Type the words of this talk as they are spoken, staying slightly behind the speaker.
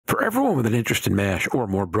For everyone with an interest in MASH or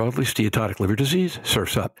more broadly steatotic liver disease,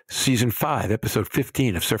 Surf's Up. Season 5, Episode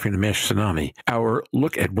 15 of Surfing the MASH Tsunami. Our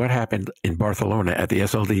look at what happened in Barcelona at the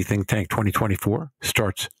SLD Think Tank 2024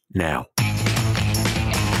 starts now.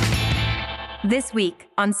 This week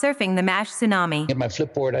on Surfing the MASH Tsunami. In my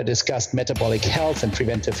flipboard, I discussed metabolic health and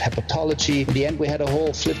preventive hepatology. In the end, we had a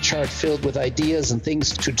whole flip chart filled with ideas and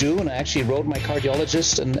things to do. And I actually wrote my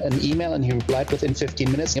cardiologist an email, and he replied within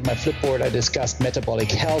 15 minutes. In my flipboard, I discussed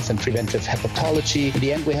metabolic health and preventive hepatology. In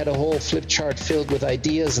the end, we had a whole flip chart filled with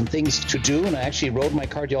ideas and things to do. And I actually wrote my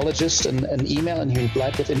cardiologist an email, and he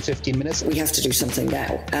replied within 15 minutes. We have to do something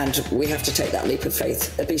now, and we have to take that leap of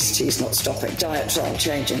faith. Obesity is not stopping. Diets aren't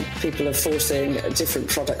changing. People are forcing different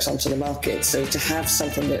products onto the market. So to have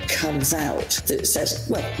something that comes out that says,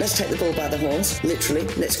 well, let's take the bull by the horns, literally,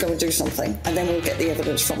 let's go and do something, and then we'll get the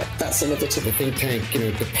evidence from it. That's innovative. The think tank,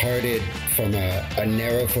 departed from a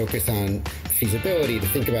narrow focus on feasibility to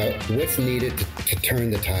think about what's needed to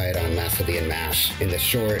turn the tide on MASLD and MASH in the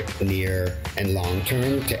short, near, and long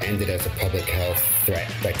term to end it as a public health threat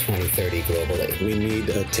by 2030 globally. We need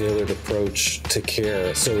a tailored approach to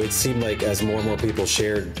care. So it seemed like as more and more people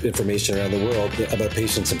shared information around the world about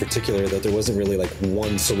patients in particular, that there wasn't really like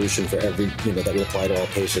one solution for every, that would apply to all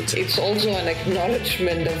patients. It's also an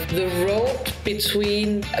acknowledgement of the road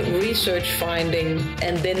between research finding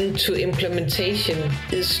and then to implementation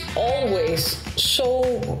is always so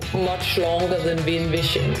much longer than we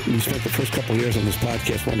envisioned. We spent the first couple of years on this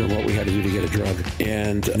podcast wondering what we had to do to get a drug.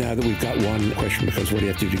 And now that we've got one, the question becomes, what do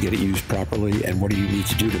you have to do to get it used properly? And what do you need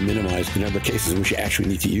to do to minimize the number of cases in which you actually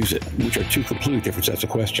need to use it? Which are two completely different sets of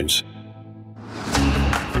questions.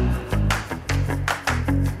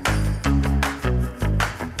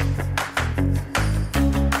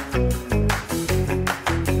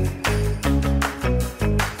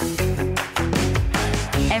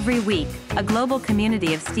 Every week, a global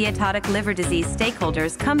community of steatotic liver disease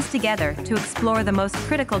stakeholders comes together to explore the most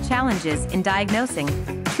critical challenges in diagnosing,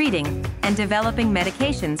 treating, and developing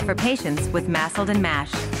medications for patients with MASLD and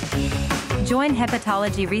MASH. Join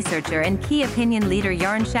hepatology researcher and key opinion leader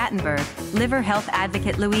Jörn Schattenberg, liver health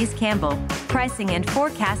advocate Louise Campbell, pricing and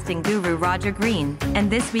forecasting guru Roger Green, and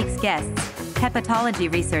this week's guests,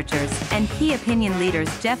 hepatology researchers and key opinion leaders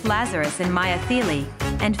Jeff Lazarus and Maja Thiele,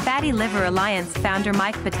 and Fatty Liver Alliance founder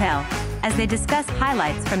Mike Betel, as they discuss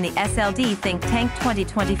highlights from the SLD Think Tank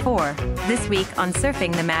 2024, this week on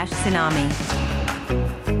Surfing the MASH Tsunami.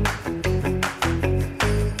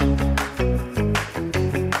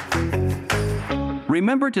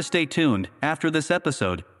 Remember to stay tuned after this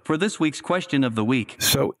episode for this week's question of the week.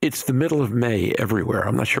 So it's the middle of May everywhere.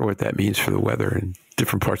 I'm not sure what that means for the weather in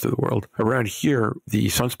different parts of the world. Around here, the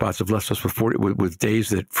sunspots have left us with days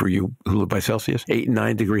that, for you who live by Celsius, 8 and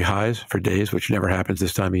 9 degree highs for days, which never happens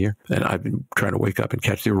this time of year. And I've been trying to wake up and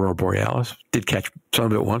catch the aurora borealis. Did catch some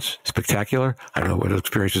of it once. Spectacular. I don't know what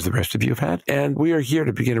experiences the rest of you have had. And we are here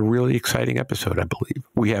to begin a really exciting episode, I believe.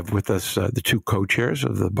 We have with us the two co-chairs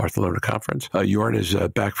of the Barcelona conference. Jörn is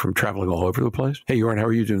back from traveling all over the place. Hey, Jörn, how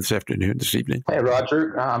are you doing this afternoon, this evening? Hey,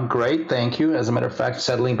 Roger. I'm great. Thank you. As a matter of fact,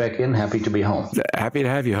 settling back in. Happy to be home. Happy to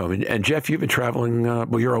have you home. And Jeff, you've been traveling.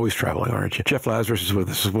 Well, you're always traveling, aren't you? Jeff Lazarus is with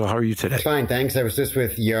us as well. How are you today? Fine, thanks. I was just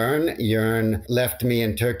with Jörn. Jörn left me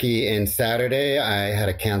in Turkey on Saturday. I had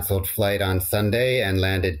a canceled flight on Sunday and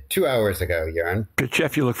landed 2 hours ago, Jörn. But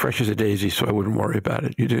Jeff, you look fresh as a daisy, so I wouldn't worry about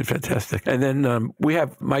it. You're doing fantastic. And then we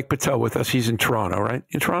have Mike Betel with us. He's in Toronto, right?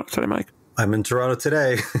 In Toronto today, Mike? I'm in Toronto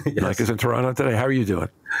today. Yes. Mike is in Toronto today. How are you doing?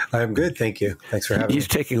 I'm good, thank you. Thanks for having me. He's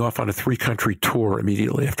taking off on a 3-country tour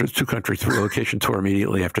immediately after 3-location tour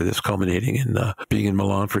immediately after this, culminating in being in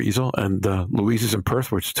Milan for EASL. And Louise is in Perth,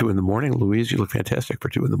 where it's 2 in the morning. Louise, you look fantastic for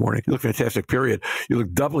 2 in the morning. You look fantastic, period. You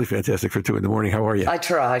look doubly fantastic for 2 in the morning. How are you? I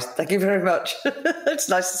tried. Thank you very much. It's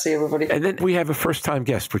nice to see everybody. And then we have a first-time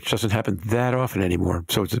guest, which doesn't happen that often anymore.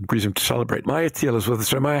 So it's a reason to celebrate. Maja Thiele is with us.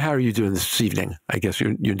 So Maja, how are you doing this evening? I guess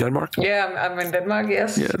you're in Denmark? Yeah, I'm in Denmark,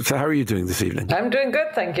 yes. Yeah. So how are you doing this evening? I'm doing good,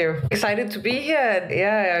 thank you. Excited to be here.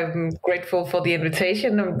 Yeah, I'm grateful for the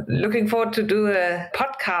invitation. I'm looking forward to do a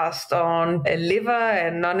podcast on liver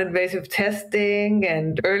and non-invasive testing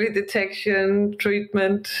and early detection,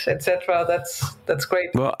 treatment, etc. That's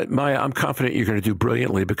great. Well, Maja, I'm confident you're going to do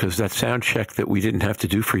brilliantly, because that sound check that we didn't have to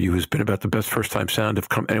do for you has been about the best first-time sound of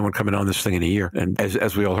anyone coming on this thing in a year. And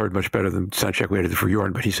as we all heard, much better than the sound check we had to do for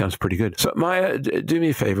Jörn, but he sounds pretty good. So Maja, do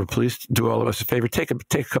me a favor, please. Do all of us a favor. Take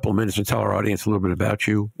a couple of minutes and tell our audience a little bit about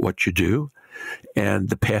you, what you do, and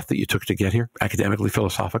the path that you took to get here, academically,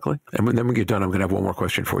 philosophically? And then when you're done, I'm going to have one more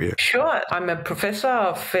question for you. Sure. I'm a professor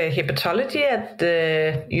of hepatology at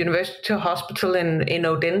the University Hospital in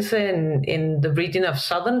Odense in the region of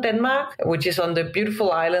southern Denmark, which is on the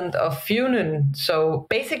beautiful island of Funen. So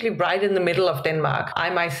basically right in the middle of Denmark. I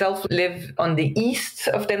myself live on the east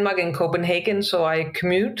of Denmark in Copenhagen, so I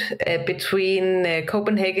commute between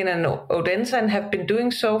Copenhagen and Odense and have been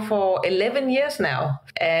doing so for 11 years now.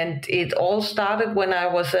 And it all started when I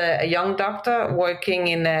was a young doctor working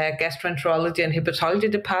in a gastroenterology and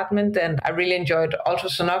hepatology department, and I really enjoyed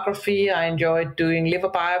ultrasonography. I enjoyed doing liver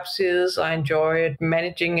biopsies. I enjoyed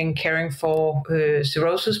managing and caring for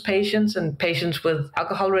cirrhosis patients and patients with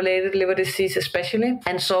alcohol-related liver disease especially.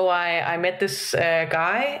 And so I met this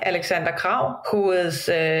guy, Alexander Krag, who is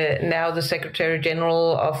now the Secretary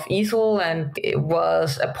General of EASL and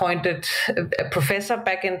was appointed a professor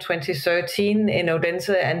back in 2013 in Odense,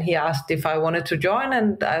 and he asked if I wanted to join,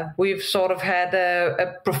 and we've sort of had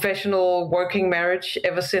a professional working marriage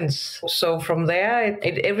ever since. So from there,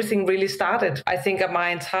 everything really started. I think of my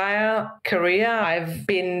entire career, I've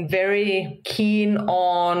been very keen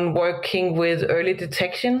on working with early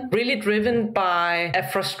detection, really driven by a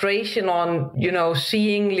frustration on,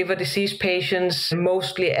 seeing liver disease patients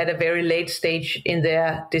mostly at a very late stage in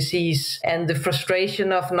their disease, and the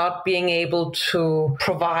frustration of not being able to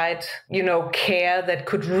provide, care that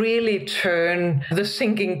could really turn the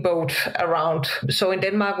sinking boat around. So in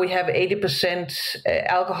Denmark, we have 80%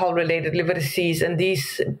 alcohol-related liver disease, and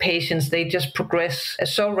these patients, they just progress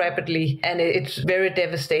so rapidly, and it's very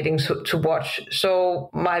devastating to watch. So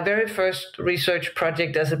my very first research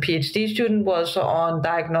project as a PhD student was on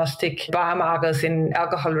diagnostic biomarkers in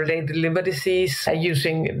alcohol-related liver disease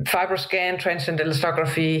using FibroScan, transient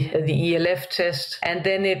elastography, the ELF test, and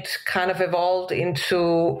then it kind of evolved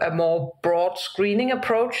into a more broad screening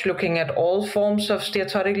approach, looking at all forms of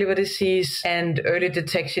steatotic liver disease and early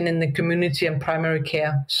detection in the community and primary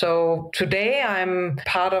care. So today I'm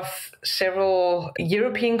part of several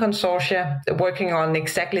European consortia working on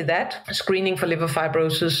exactly that, screening for liver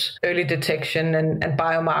fibrosis, early detection and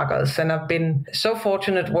biomarkers. And I've been so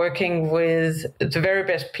fortunate working with the very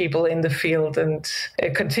best people in the field and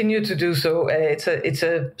continue to do so. It's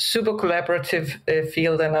a super collaborative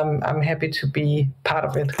field, and I'm happy to be part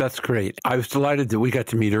of it. That's great. I was delighted that we got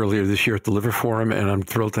to meet earlier this year at the Liver Forum, and I'm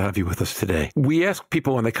thrilled to have you with us today. We ask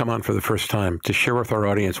people when they come on for the first time to share with our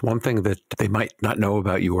audience one thing that they might not know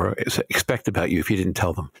about you or expect about you if you didn't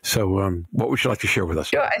tell them. So what would you like to share with us?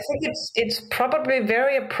 Sure. I think it's probably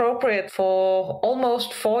very appropriate. For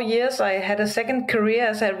almost 4 years, I had a second career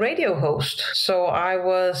as a radio host. So I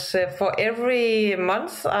was, for every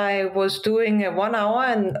month, I was doing 1 hour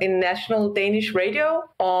in national Danish radio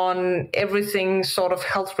on everything sort of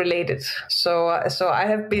health related. So I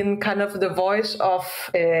have been kind of the voice of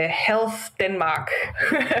Health Denmark.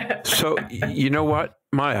 So you know what,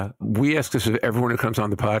 Maja, we ask this of everyone who comes on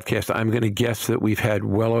the podcast. I'm going to guess that we've had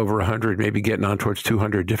well over 100, maybe getting on towards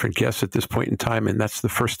 200 different guests at this point in time, and that's the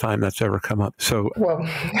first time that's ever come up. So, well,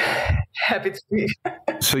 happy to be.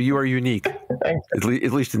 So you are unique. At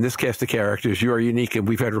least in this cast of characters, you are unique. And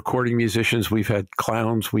we've had recording musicians, we've had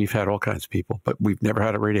clowns, we've had all kinds of people, but we've never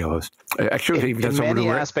had a radio host. Actually, in many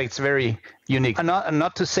aspects, very unique. And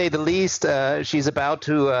not to say the least, she's about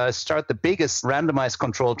to start the biggest randomized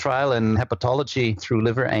control trial in hepatology through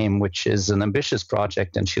LiverAIM, which is an ambitious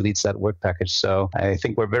project, and she leads that work package. So I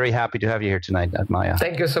think we're very happy to have you here tonight, Maja.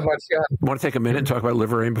 Thank you so much, Jörn. Want to take a minute and talk about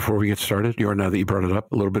LiverAIM before we get started? Jörn, now that you brought it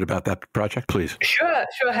up, a little bit about that project, please. Sure,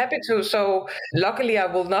 happy to. So luckily, I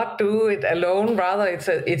will not do it alone. Rather,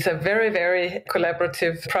 it's a very, very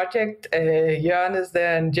collaborative project. Jörn is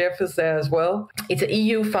there and Jeff is there as well. It's an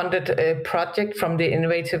EU-funded project from the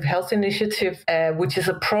Innovative Health Initiative, which is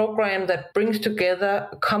a program that brings together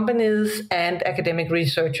companies and academic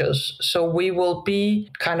researchers. So we will be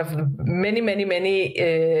kind of many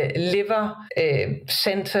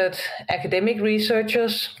liver-centered academic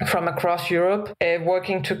researchers from across Europe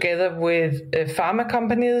working together with pharma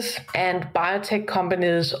companies and biotech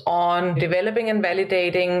companies on developing and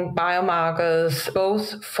validating biomarkers,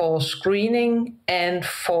 both for screening and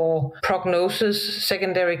for prognosis,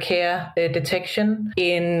 secondary care detection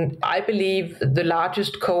in, I believe, the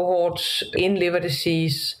largest cohorts in liver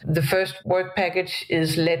disease. The first work package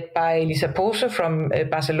is led by Elisa Pose from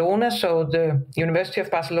Barcelona. So the University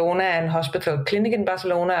of Barcelona and Hospital Clinic in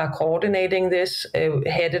Barcelona are coordinating this,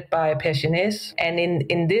 headed by Per Ginés. And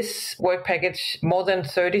in this work package, more than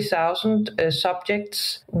 30,000 1,000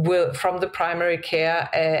 subjects from the primary care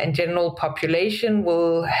and general population.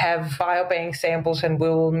 We'll have biobank samples and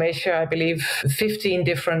we'll measure, I believe, 15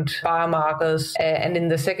 different biomarkers. And in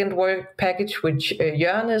the second work package, which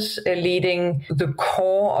Jörn is leading, the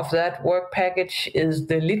core of that work package is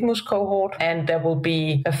the litmus cohort. And there will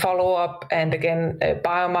be a follow-up and again,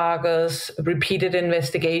 biomarkers, repeated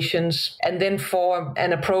investigations. And then for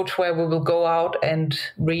an approach where we will go out and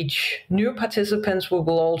reach new participants, we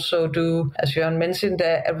will also do, as Jörn mentioned,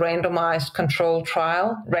 a randomized controlled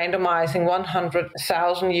trial, randomizing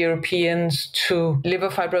 100,000 Europeans to liver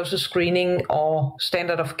fibrosis screening or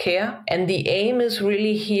standard of care. And the aim is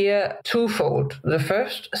really here twofold. The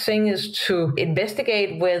first thing is to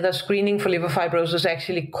investigate whether screening for liver fibrosis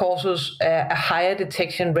actually causes a higher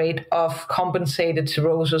detection rate of compensated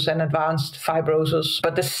cirrhosis and advanced fibrosis.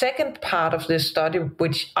 But the second part of this study,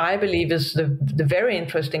 which I believe is the very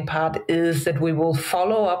interesting part, is that we will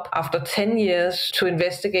follow up after 10 years to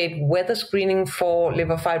investigate whether screening for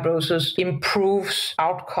liver fibrosis improves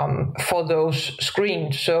outcome for those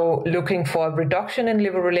screened. So looking for a reduction in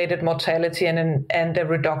liver-related mortality and a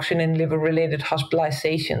reduction in liver-related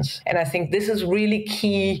hospitalizations. And I think this is really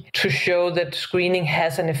key to show that screening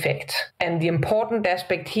has an effect. And the important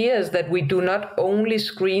aspect here is that we do not only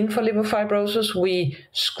screen for liver fibrosis, we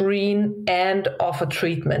screen and offer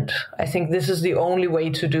treatment. I think this is the only way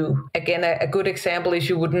to do. Again, a good example is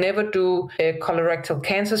you would never do a colorectal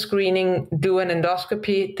cancer screening, do an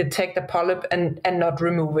endoscopy, detect a polyp and not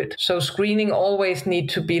remove it. So screening always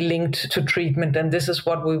needs to be linked to treatment. And this is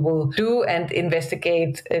what we will do and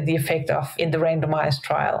investigate the effect of in the randomized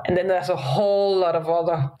trial. And then there's a whole lot of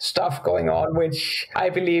other stuff going on, which I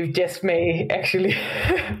believe Jess may actually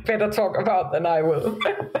better talk about than I will.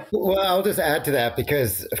 Well, I'll just add to that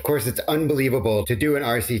because, of course, it's unbelievable to do an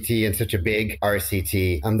RCT and such a big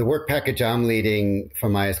RCT. The work package I'm leading for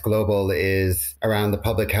MASLD Global is around the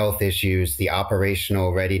public health issues, the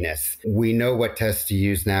operational readiness. We know what tests to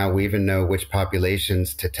use now. We even know which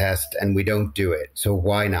populations to test, and we don't do it. So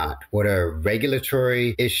why not? What are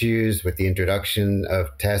regulatory issues with the introduction of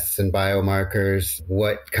tests and biomarkers?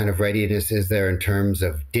 What kind of readiness is there in terms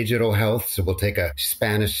of digital health? So we'll take a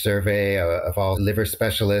Spanish survey of all liver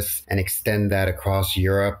specialists and extend that across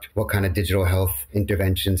Europe. What kind of digital health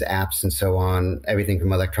interventions, apps, and so on, everything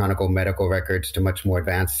from electronic medical records to much more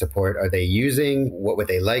advanced support are they using? What would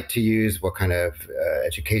they like to use? What kind of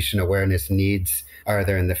education awareness needs are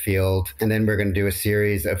there in the field? And then we're going to do a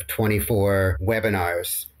series of 24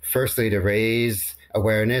 webinars, firstly to raise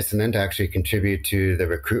awareness and then to actually contribute to the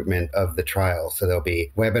recruitment of the trial. So there'll be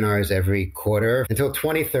webinars every quarter until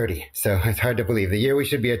 2030. So it's hard to believe. The year we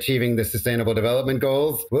should be achieving the Sustainable Development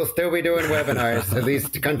Goals, we'll still be doing webinars, at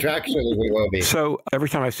least contractually we will be. So every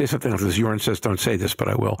time I say something like this, Jörn says, don't say this, but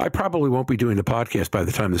I will. I probably won't be doing the podcast by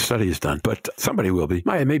the time the study is done, but somebody will be.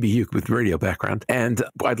 Maja, maybe you with radio background. And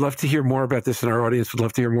I'd love to hear more about this, and our audience would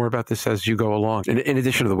love to hear more about this as you go along. In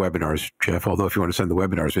addition to the webinars, Jeff, although if you want to send the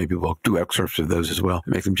webinars, maybe we'll do excerpts of those as well.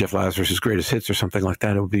 Make them Jeff Lazarus' greatest hits or something like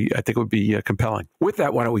that. I think it would be compelling. With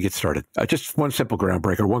that, why don't we get started? Just one simple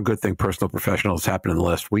groundbreaker, one good thing, personal, professional, has happened in the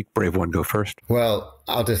last week. Brave one, go first. Well,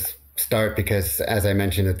 I'll just start because, as I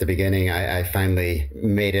mentioned at the beginning, I finally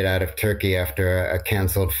made it out of Turkey after a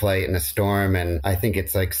canceled flight in a storm. And I think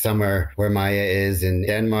it's like summer where Maja is in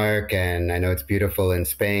Denmark. And I know it's beautiful in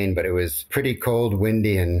Spain, but it was pretty cold,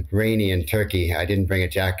 windy, and rainy in Turkey. I didn't bring a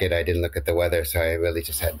jacket. I didn't look at the weather. So I really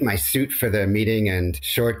just had my suit for the meeting and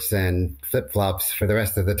shorts and flip-flops for the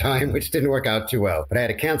rest of the time, which didn't work out too well. But I had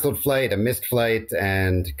a canceled flight, a missed flight,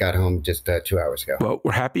 and got home just 2 hours ago. Well,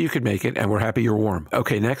 we're happy you could make it, and we're happy you're warm.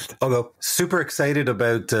 Okay, next. I'll go. Super excited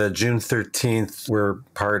about June 13th. We're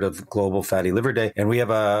part of Global Fatty Liver Day, and we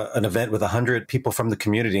have an event with 100 people from the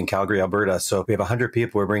community in Calgary, Alberta. So we have 100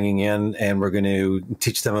 people we're bringing in, and we're going to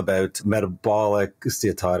teach them about metabolic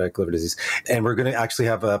steatotic liver disease. And we're going to actually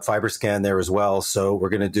have a fiber scan there as well. So we're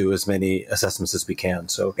going to do as many assessments as we can.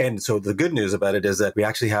 So the good news about it is that we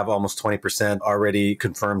actually have almost 20% already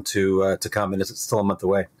confirmed to come, and it's still a month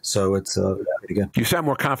away. So it's pretty good. You sound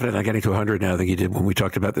more confident on getting to 100 now than you did when we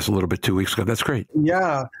talked about this a little bit 2 weeks ago. That's great.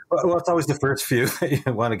 Yeah. Well, it's always the first few that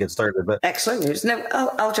you want to get started. But excellent news. No,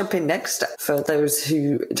 I'll jump in next. For those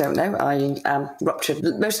who don't know, I ruptured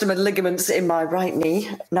most of my ligaments in my right knee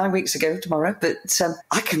 9 weeks ago tomorrow, but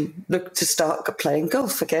I can look to start playing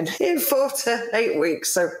golf again in 4 to 8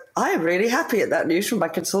 weeks. So I am really happy at that news from my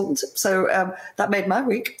consultant. So that made my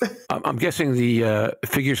week. I'm guessing the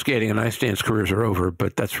figure skating and ice dance careers are over,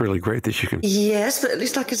 but that's really great that you can. Yes, but at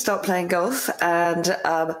least I can start playing golf. And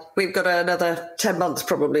we've got another 10 months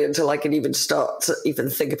probably until I can even start to even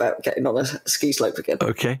think about getting on a ski slope again.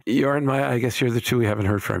 Okay. Jörn and Maja, I guess you're the two we haven't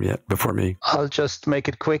heard from yet before me. I'll just make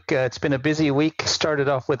it quick. It's been a busy week. Started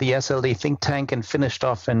off with the SLD think tank and finished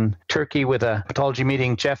off in Turkey with a hepatology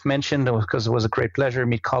meeting Jeff mentioned, because it was a great pleasure to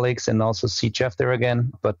meet colleagues and also see Jeff there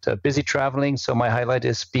again. But busy traveling. So my highlight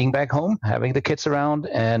is being back home, having the kids around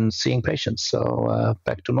and seeing patients. So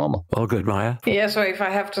back to normal. All good, Maja? Yeah, so if I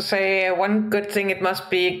have to say one good thing, it must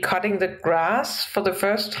be cutting the grass for the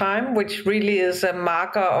first time, which really is a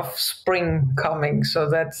marker of spring coming. So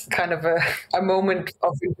that's kind of a moment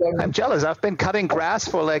of enjoyment. I'm jealous. I've been cutting grass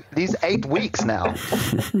for like these 8 weeks now.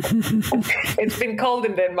 It's been cold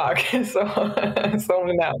in Denmark, so it's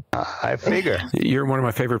only now. I figure. You're one of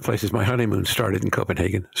my favorite places. My honeymoon started in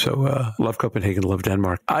Copenhagen. So love Copenhagen, love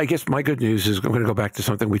Denmark. I guess my good news is I'm going to go back to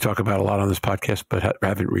something we talk about a lot on this podcast, but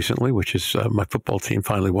haven't recently, which is my football team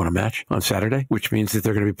finally won a match on Saturday, which means that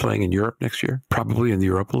they're going to be playing in Europe next year, probably in the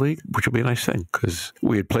Europa League, which will be a nice thing because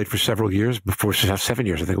we had played for several years before, 7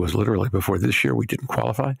 years, I think it was literally before this year. We didn't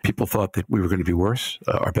qualify. People thought that we were going to be worse.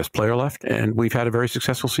 Our best player left, and we've had a very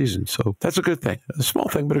successful season. So that's a good thing. A small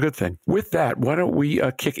thing, but a good thing. With that, why don't we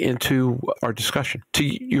kick into our discussion? To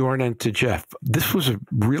Jörn and to Jeff, this was a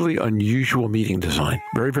really unusual meeting design.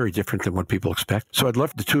 Very, very different than what people expect. So I'd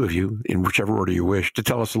love the two of you, in whichever order you wish, to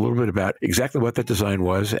tell us a little bit about exactly what that design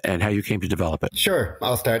was and how you came to develop it. Sure.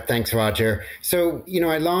 I'll start. Thanks, Roger. So,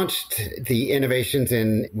 I launched the innovations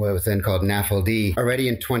in what was then called MASLD already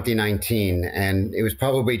in 2019, and it was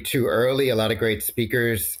probably too early. A lot of great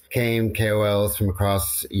speakers came, KOLs from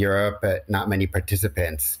across Europe, but not many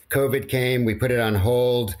participants. COVID came, we put it on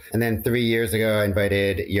hold, and then 3 years ago, I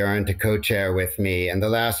invited Jörn to co-chair with me. And the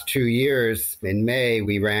last 2 years, in May,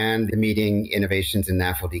 we ran the meeting Innovations in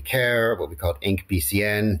NAFLD Care, what we called Inc.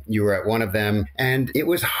 BCN. You were at one of them, and it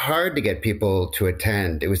was hard to get people to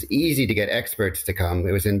attend. It was easy to get experts to come.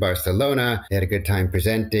 It was in Barcelona. They had a good time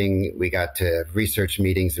presenting. We got to research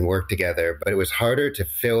meetings and work together, but it was harder to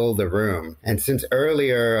fill the room. And since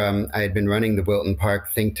earlier, I had been running the Wilton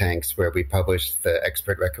Park think tanks where we published the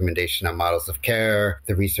expert recommendation on models of care,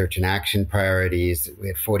 the research and action priorities. We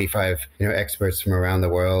had 45 experts from around the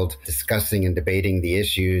world discussing and debating the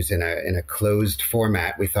issues in a closed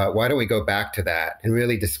format. We thought, why don't we go back to that and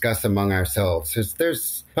really discuss among ourselves?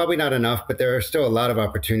 There's probably not enough, but there are still a lot of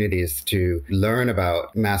opportunities to learn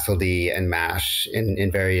about MASLD and MASH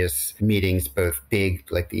in various meetings, both big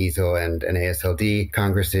like the EASL and ASLD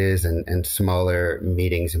congresses and smaller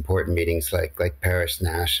meetings, important meetings like Paris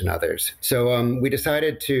NASH and others. So we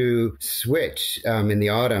decided to switch in the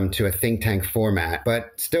autumn to a think tank format,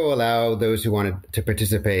 but still allow those who wanted to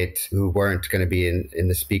participate who weren't going to be in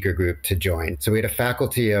the speaker group to join. So we had a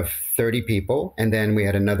faculty of 30 people, and then we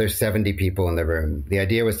had another 70 people in the room. The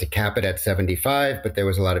idea was to cap it at 75, but there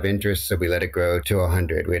was a lot of interest, so we let it grow to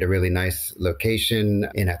 100. We had a really nice location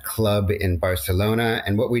in a club in Barcelona,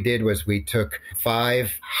 and what we did was we took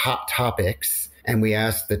 5 hot topics and we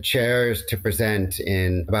asked the chairs to present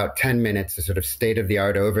in about 10 minutes, a sort of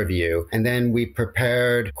state-of-the-art overview. And then we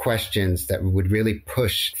prepared questions that would really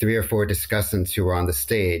push 3 or 4 discussants who were on the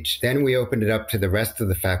stage. Then we opened it up to the rest of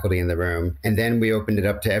the faculty in the room. And then we opened it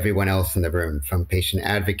up to everyone else in the room, from patient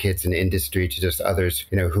advocates and industry to just others,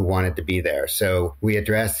 who wanted to be there. So we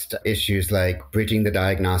addressed issues like bridging the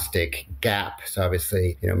diagnostic gap. So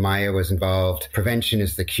obviously, Maja was involved. Prevention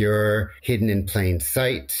is the cure, hidden in plain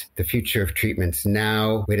sight, the future of treatment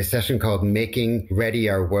now. We had a session called Making Ready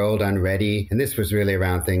Our World Unready. And this was really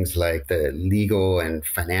around things like the legal and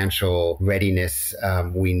financial readiness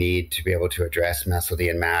we need to be able to address MASLD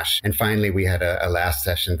and MASH. And finally, we had a last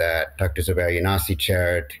session that Dr. Zubair Younasi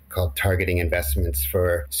chaired called Targeting Investments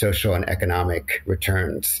for Social and Economic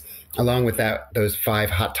Returns. Along with that, those 5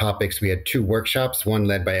 hot topics, we had 2 workshops, one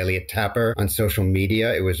led by Elliot Tapper on social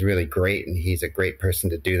media. It was really great, and he's a great person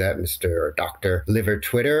to do that, Mr. or Dr. Liver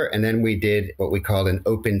Twitter. And then we did what we called an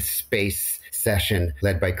open space session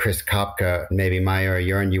led by Chris Kopka. Maybe Maja or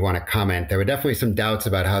Jörn, you want to comment. There were definitely some doubts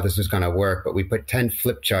about how this was going to work, but we put 10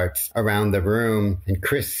 flip charts around the room, and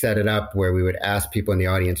Chris set it up where we would ask people in the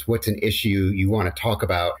audience, what's an issue you want to talk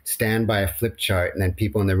about? Stand by a flip chart, and then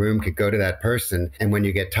people in the room could go to that person. And when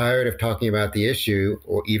you get tired of talking about the issue,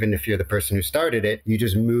 or even if you're the person who started it, you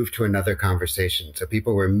just move to another conversation. So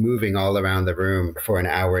people were moving all around the room for an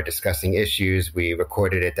hour discussing issues. We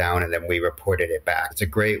recorded it down and then we reported it back. It's a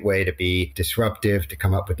great way to be disruptive, to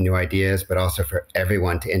come up with new ideas, but also for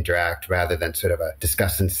everyone to interact rather than sort of a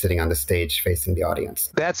discussant sitting on the stage facing the audience.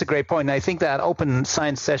 That's a great point. And I think that open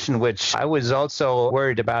science session, which I was also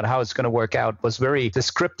worried about how it's going to work out, was very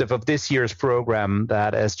descriptive of this year's program.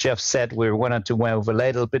 That, as Jeff said, we wanted to move a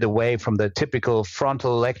little bit away from the typical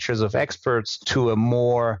frontal lectures of experts to a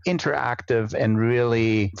more interactive and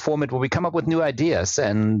really format where we come up with new ideas.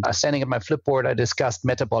 And standing at my Flipboard, I discussed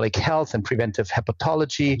metabolic health and preventive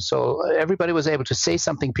hepatology. So everybody was able to say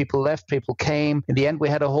something. People left, people came. In the end, we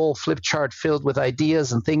had a whole flip chart filled with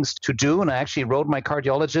ideas and things to do. And I actually wrote my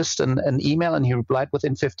cardiologist an email, and he replied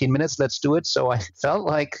within 15 minutes, let's do it. So I felt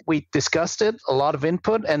like we discussed it, a lot of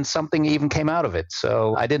input, and something even came out of it.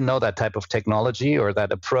 So I didn't know that type of technology or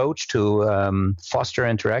that approach to foster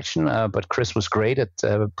interaction, but Chris was great at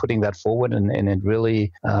putting that forward, and it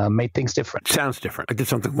really made things different. Sounds different. I did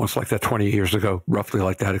something once like that 20 years ago, roughly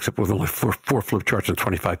like that, except with only four flip charts and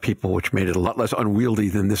 25 people, which made it a lot less unwieldy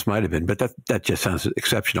than this might have been. But that just sounds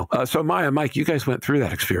exceptional. So Maja, Mike, you guys went through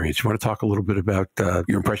that experience. You want to talk a little bit about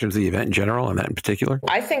your impressions of the event in general and that in particular?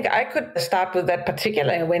 I think I could start with that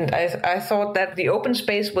particular event. I thought that the open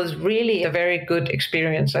space was really a very good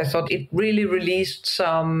experience. I thought it really released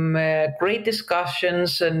some great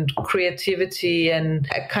discussions and creativity and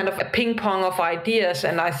a kind of a ping pong of ideas.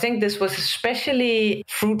 And I think this was especially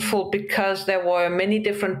fruitful because there were many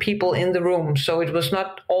different people in the room. So it was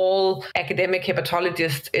not all academic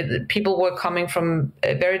hepatologists. People were coming from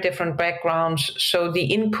very different backgrounds. So the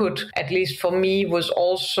input, at least for me, was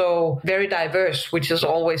also very diverse, which is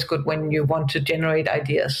always good when you want to generate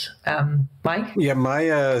ideas. Mike? Yeah,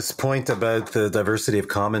 Maya's point about the diversity of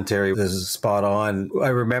commentary is spot on. I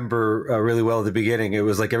remember really well at the beginning, it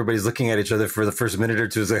was like everybody's looking at each other for the first minute or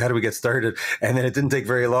two. It's like, how do we get started? And then it didn't take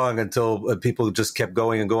very long until people just kept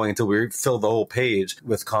going and going until we filled the whole page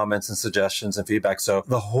with comments and suggestions and feedback. So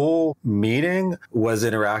the whole meeting was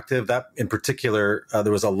interactive. That in particular,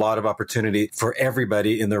 there was a lot of opportunity for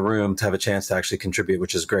everybody in the room to have a chance to actually contribute,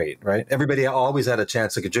 which is great, right? Everybody always had a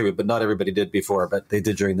chance to contribute, but not everybody did before, but they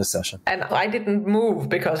did during this session. And I didn't move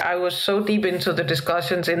because I was so deep into the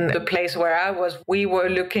discussions in the place where I was. We were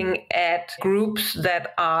looking at groups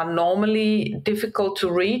that are normally difficult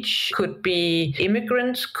to reach. Could be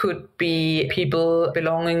immigrants, could be people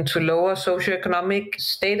belonging to lower socioeconomic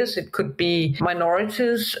status. It could be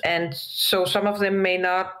minorities. And so some of them may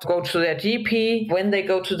not go to their GP. When they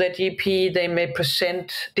go to their GP, they may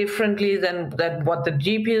present differently than what the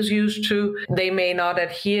GP is used to. They may not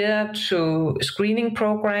adhere to screening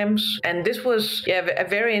programs. And this was a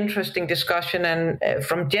very interesting discussion. And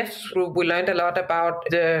from Jeff's group, we learned a lot about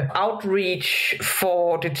the outreach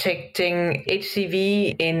for detecting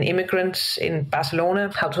HCV in immigrants in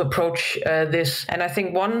Barcelona, how to approach this. And I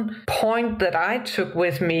think one point that I took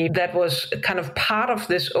with me that was kind of part of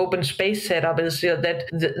this open space setup is that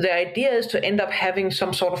the idea is to end up having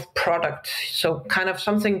some sort of product. So kind of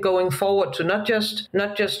something going forward to not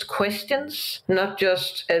just questions, not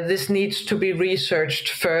just this needs to be researched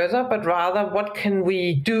further, but rather what can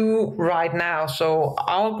we do right now? So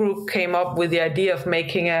our group came up with the idea of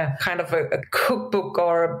making a kind of a cookbook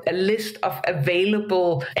or a list of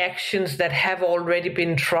available actions that have already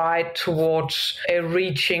been tried towards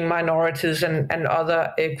reaching minorities and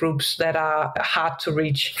other groups that are hard to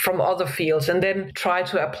reach from other fields, and then try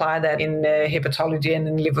to apply that in hepatology and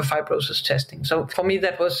in liver fibrosis testing. So for me,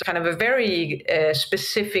 that was kind of a very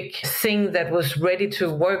specific thing that was ready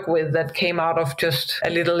to work with that came out of just a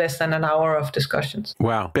little less than an hour of discussions.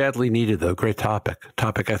 Wow. Badly needed, though. Great topic.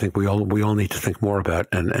 I think we all need to think more about,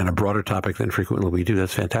 and a broader topic than frequently we do.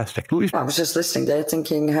 That's fantastic. Louise? I was just listening there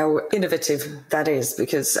thinking how innovative that is,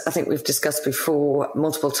 because I think we've discussed before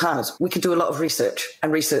multiple times, we can do a lot of research,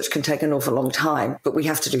 and research can take an awful long time, but we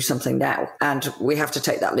have to do something now, and we have to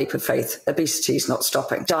take that leap of faith. Obesity is not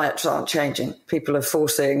stopping. Diets aren't changing. People are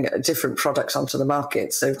forcing different products onto the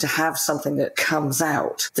market. So to have something that comes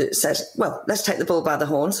out that says, well, let's take the bull by the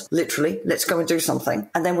horns, literally, let's go and do something,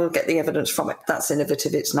 and then we'll get the evidence from it. That's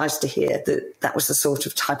innovative. It's nice to hear that was the sort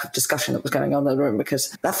of type of discussion that was going on in the room,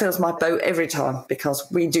 because that fills my boat every time, because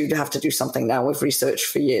we do have to do something now. We've researched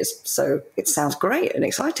for years. So it sounds great and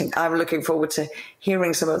exciting. I'm looking forward to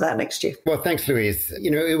hearing some of that next year. Well, thanks, Louise.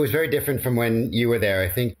 It was very different from when you were there. I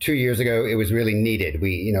think 2 years ago, it was really needed.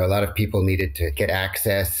 A lot of people needed to get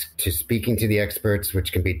access to speaking to the experts,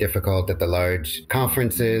 which can be difficult at the large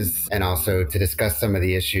conferences, and also to discuss some of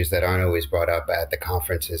the issues that aren't always brought up at the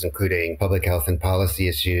conferences, including public health and policy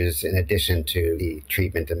issues, in addition to the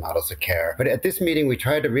treatment and models of care. But at this meeting, we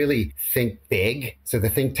tried to really think big. So the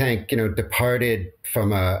think tank, departed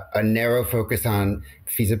from a narrow focus on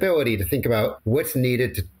feasibility to think about what's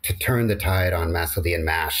needed to turn the tide on MASLD and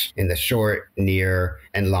MASH in the short, near,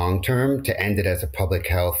 and long term to end it as a public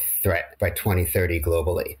health threat by 2030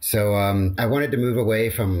 globally. So I wanted to move away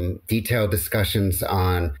from detailed discussions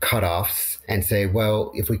on cutoffs and say,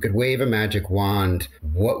 well, if we could wave a magic wand,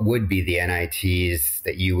 what would be the NITs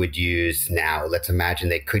that you would use now? Let's imagine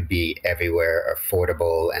they could be everywhere,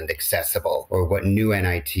 affordable and accessible. Or what new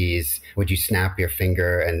NITs would you snap your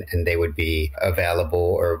finger and they would be available,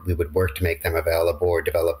 or we would work to make them available or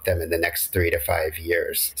develop them in the next 3 to 5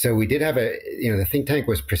 years. So we did have the think tank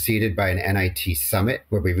was preceded by an NIT summit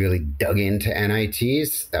where we really dug into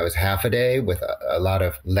NITs. That was half a day with a lot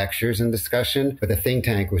of lectures and discussion. But the think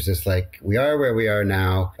tank was just like, we are where we are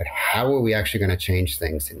now, but how are we actually going to change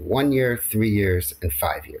things in 1 year, 3 years, and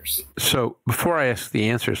 5 years? So before I ask the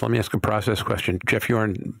answers, let me ask a process question. Jeff,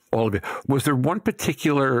 Jörn, all of you, was there one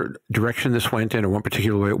particular direction this went in or one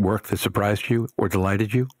particular way it worked that surprised you or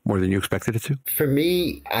delighted you more than you expected it to? For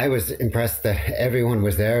me, I was impressed that everyone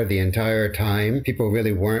was there the entire time. People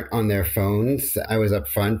really weren't on their phones. I was up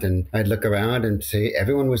front and I'd look around and see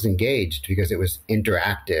everyone was engaged because it was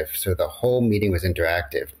interactive. So the whole meeting was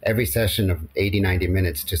interactive. Every session of 80, 90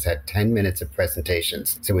 minutes just had 10 minutes of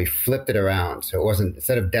presentations. So we flipped it around. So it wasn't,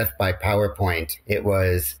 instead of death by PowerPoint, it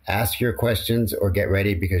was ask your questions or get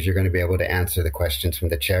ready because you're going to be able to answer the questions from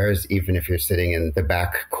the chairs, even if you're sitting in the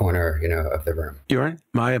back corner, of the room. Jörn,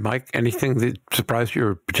 Maja, Mike, anything that surprised you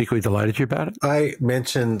or particularly delighted you about it? I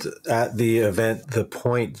mentioned at the event the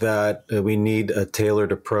point that we need a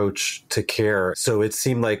tailored approach to care. So it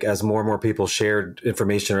seemed like as more and more people shared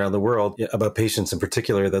information around the world about patients in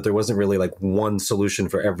particular, that there wasn't really like one solution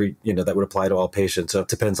for every, that would apply to all patients. So it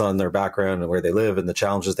depends on their background and where they live and the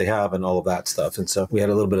challenges they have and all of that stuff. And so we had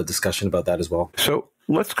a little bit of discussion about that as well. So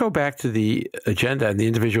let's go back to the agenda and the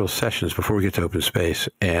individual sessions before we get to open space.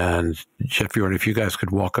 And Jeff, Jörn, if you guys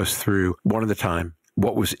could walk us through one at a time,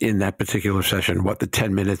 what was in that particular session, what the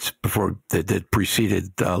 10 minutes before that preceded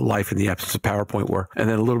life in the absence of PowerPoint were, and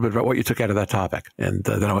then a little bit about what you took out of that topic. And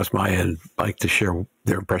then I'll ask Maja and Mike to share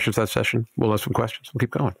their impressions of that session. We'll have some questions. We'll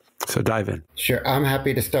keep going. So dive in. Sure. I'm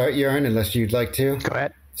happy to start, Jörn, unless you'd like to. Go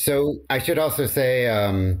ahead. So I should also say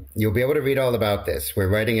you'll be able to read all about this. We're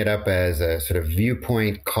writing it up as a sort of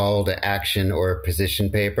viewpoint call to action or position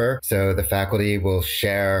paper. So the faculty will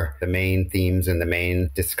share the main themes and the main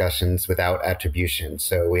discussions without attribution.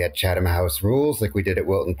 So we had Chatham House rules like we did at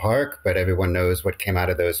Wilton Park, but everyone knows what came out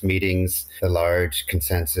of those meetings, the large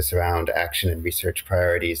consensus around action and research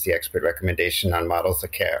priorities, the expert recommendation on models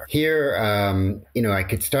of care. Here, I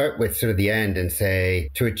could start with sort of the end and say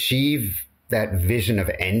to achieve that vision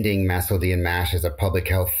of ending MASLD and MASH as a public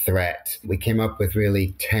health threat, we came up with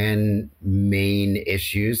really 10 main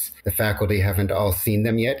issues. The faculty haven't all seen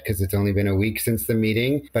them yet because it's only been a week since the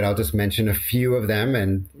meeting, but I'll just mention a few of them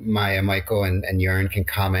and Maja, Michael, and Jörn can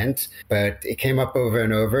comment. But it came up over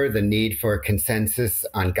and over, the need for consensus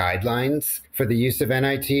on guidelines for the use of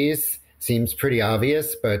NITs. Seems pretty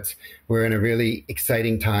obvious, but we're in a really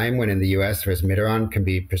exciting time when in the US resmetirom can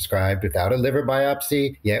be prescribed without a liver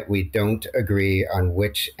biopsy, yet we don't agree on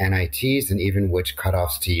which NITs and even which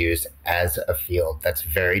cutoffs to use as a field. That's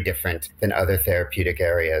very different than other therapeutic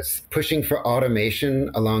areas. Pushing for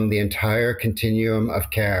automation along the entire continuum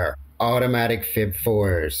of care, automatic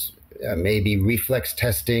FIB4s, maybe reflex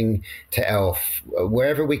testing to ELF.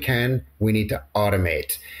 Wherever we can, we need to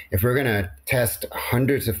automate. If we're going to test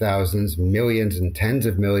hundreds of thousands, millions, and tens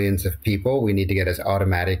of millions of people, we need to get as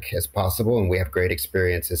automatic as possible, and we have great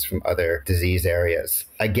experiences from other disease areas.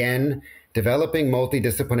 Again, developing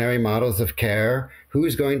multidisciplinary models of care.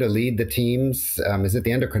 Who's going to lead the teams? Is it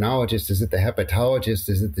the endocrinologist? Is it the hepatologist?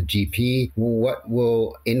 Is it the GP? What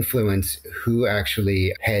will influence who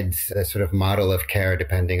actually heads a sort of model of care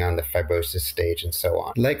depending on the fibrosis stage and so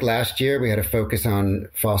on? Like last year, we had a focus on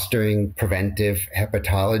fostering preventive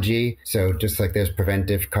hepatology. So just like there's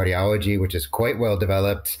preventive cardiology, which is quite well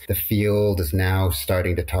developed, the field is now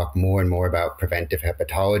starting to talk more and more about preventive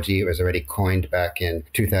hepatology. It was already coined back in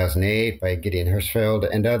 2008 by Gideon Hirschfeld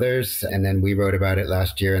and others. And then we wrote about it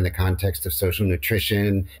last year in the context of social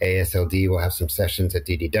nutrition. ASLD will have some sessions at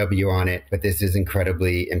DDW on it, but this is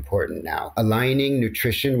incredibly important now. Aligning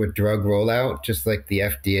nutrition with drug rollout, just like the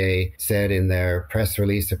FDA said in their press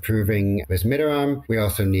release approving resmetirom, we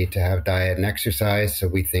also need to have diet and exercise. So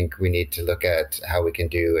we think we need to look at how we can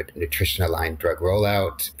do a nutrition-aligned drug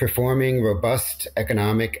rollout. Performing robust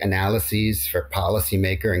economic analyses for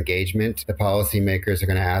policymaker engagement. The policymakers are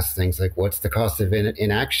going to ask things like, what's the cost of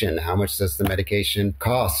inaction? How much does the medication information,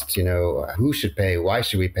 costs, who should pay, why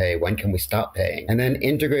should we pay, when can we stop paying? And then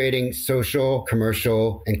integrating social,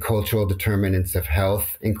 commercial, and cultural determinants of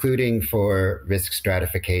health, including for risk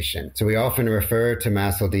stratification. So we often refer to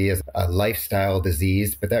MASLD as a lifestyle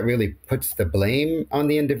disease, but that really puts the blame on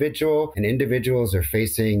the individual, and individuals are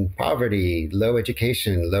facing poverty, low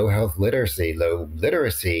education, low health literacy,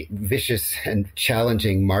 vicious and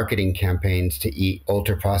challenging marketing campaigns to eat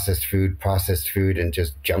ultra-processed food, and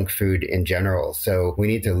just junk food in general. So we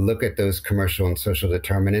need to look at those commercial and social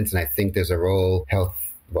determinants, and I think there's a role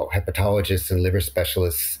hepatologists and liver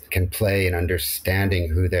specialists can play in understanding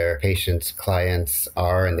who their patients, clients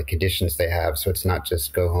are and the conditions they have. So it's not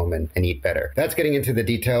just go home and eat better. That's getting into the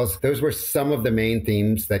details. Those were some of the main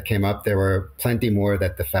themes that came up. There were plenty more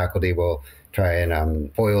that the faculty will try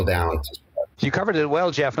and boil down. You covered it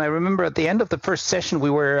well, Jeff. And I remember at the end of the first session,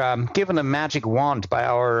 we were given a magic wand by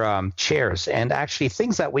our chairs. And actually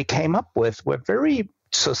things that we came up with were very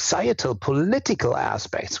societal, political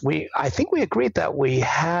aspects. I think we agreed that we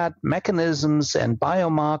had mechanisms and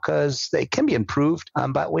biomarkers. They can be improved,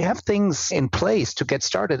 but we have things in place to get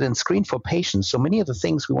started and screen for patients. So many of the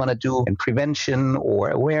things we want to do in prevention or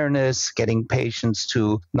awareness, getting patients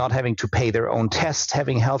to not having to pay their own tests,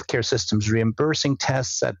 having healthcare systems reimbursing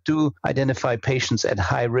tests that do identify patients at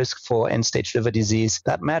high risk for end-stage liver disease.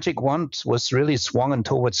 That magic wand was really swung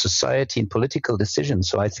towards society and political decisions.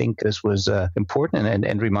 So I think this was important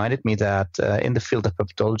and reminded me that in the field of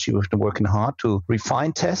hepatology, we've been working hard to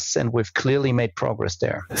refine tests, and we've clearly made progress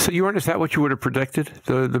there. So, Jörn, is that what you would have predicted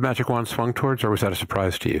the magic wand swung towards, or was that a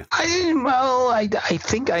surprise to you? I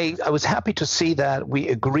think I was happy to see that we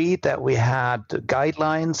agreed that we had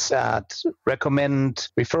guidelines that recommend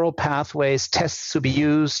referral pathways, tests to be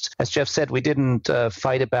used. As Jeff said, we didn't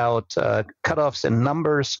fight about cutoffs and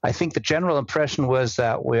numbers. I think the general impression was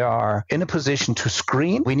that we are in a position to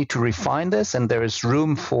screen. We need to refine this, and there is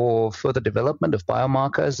room for further development of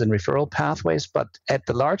biomarkers and referral pathways. But at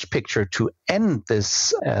the large picture, to end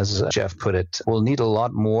this, as Jeff put it, we'll need a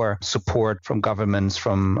lot more support from governments,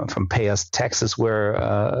 from payers. Taxes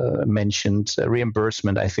were mentioned,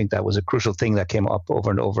 reimbursement. I think that was a crucial thing that came up over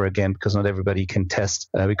and over again, because not everybody can test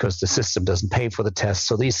because the system doesn't pay for the test.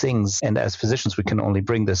 So these things, and as physicians, we can only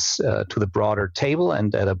bring this to the broader table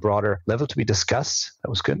and at a broader level to be discussed. That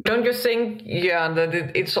was good. Don't you think, Jörn, that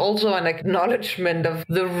it's also an acknowledgement of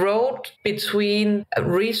the road between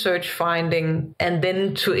research finding and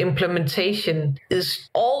then to implementation is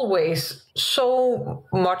always so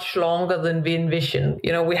much longer than we envision.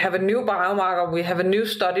 We have a new biomarker, we have a new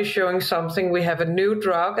study showing something, we have a new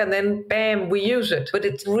drug, and then bam, we use it. But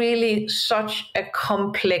it's really such a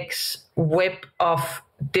complex web of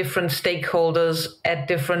different stakeholders at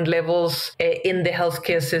different levels in the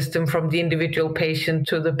healthcare system, from the individual patient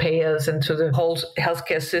to the payers and to the whole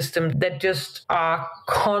healthcare system, that just are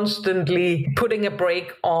constantly putting a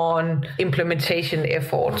brake on implementation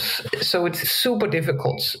efforts. So it's super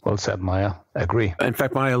difficult. Well said, Maja. I agree. In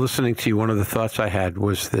fact, Maja, listening to you, one of the thoughts I had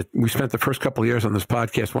was that we spent the first couple of years on this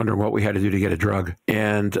podcast wondering what we had to do to get a drug.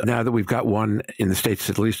 And now that we've got one in the States,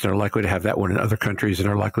 at least, and are likely to have that one in other countries and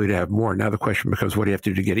are likely to have more, now the question becomes, what do you have to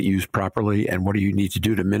do to get it used properly? And what do you need to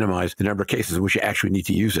do to minimize the number of cases in which you actually need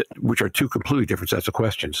to use it, which are two completely different sets of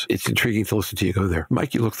questions. It's intriguing to listen to you go there.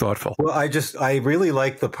 Mike, you look thoughtful. Well, I really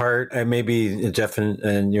like the part, and maybe Jeff and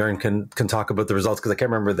Jörn can talk about the results, because I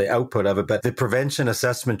can't remember the output of it, but the prevention,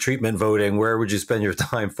 assessment, treatment voting, where would you spend your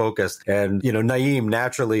time focused? And, LiverAIM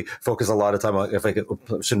naturally focus a lot of time on, if I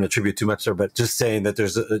shouldn't attribute too much there, but just saying that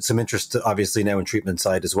there's some interest obviously now in treatment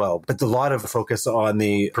side as well, but a lot of focus on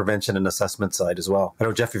the prevention and assessment side as well. I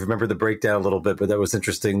don't know, Jeff, if you remember the breakdown a little bit, but that was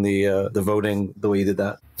interesting, the voting, the way you did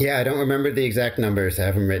that. Yeah, I don't remember the exact numbers. I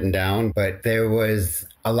have them written down, but there was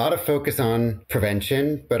a lot of focus on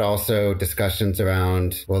prevention, but also discussions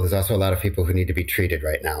around, well, there's also a lot of people who need to be treated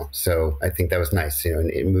right now. So I think that was nice.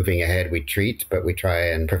 In moving ahead, we treat, but we try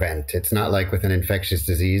and prevent. It's not like with an infectious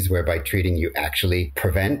disease where by treating you actually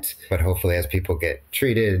prevent, but hopefully as people get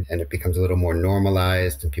treated and it becomes a little more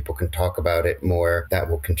normalized and people can talk about it more, that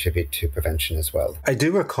will contribute to prevention as well. I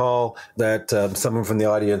do recall that someone from the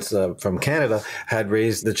audience from Canada had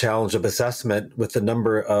raised the challenge of assessment with the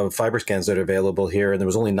number of fiber scans that are available here, and there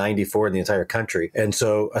was only 94 in the entire country. And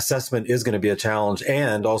so assessment is going to be a challenge,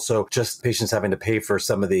 and also just patients having to pay for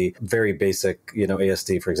some of the very basic,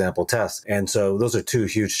 ASD, for example, tests. And so those are two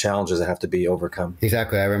huge challenges that have to be overcome.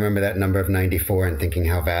 Exactly. I remember that number of 94 and thinking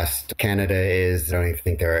how vast Canada is. I don't even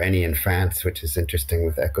think there are any in France, which is interesting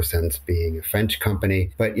with EcoSense being a French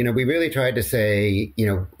company. But, we really tried to say,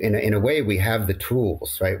 in a way, we have the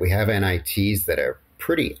tools, right? We have NITs that are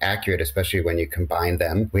pretty accurate, especially when you combine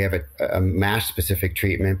them. We have a MASH-specific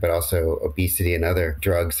treatment, but also obesity and other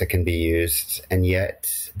drugs that can be used. And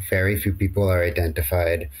yet very few people are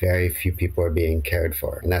identified. Very few people are being cared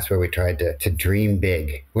for. And that's where we tried to dream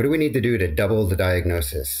big. What do we need to do to double the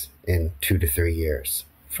diagnosis in 2 to 3 years?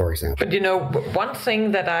 For example. But one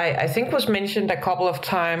thing that I think was mentioned a couple of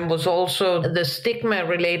times was also the stigma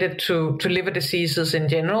related to liver diseases in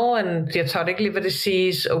general and steatotic liver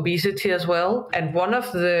disease, obesity as well. And one of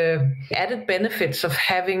the added benefits of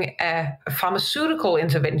having a pharmaceutical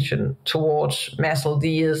intervention towards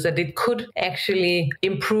MASLD is that it could actually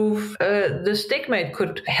improve the stigma. It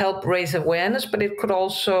could help raise awareness, but it could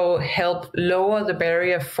also help lower the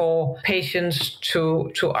barrier for patients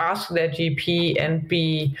to ask their GP and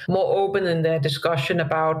be more open in their discussion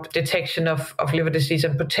about detection of liver disease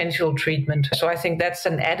and potential treatment. So I think that's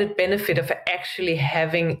an added benefit of actually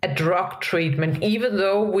having a drug treatment, even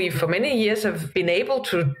though we for many years have been able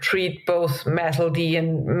to treat both MASLD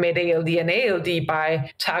and MED-ALD and ALD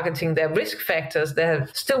by targeting their risk factors. There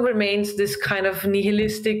still remains this kind of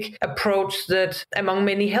nihilistic approach that among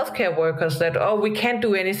many healthcare workers that, we can't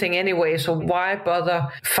do anything anyway, so why bother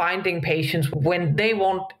finding patients when they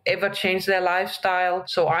won't ever change their lifestyle?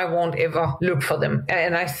 So I won't ever look for them.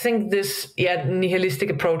 And I think this nihilistic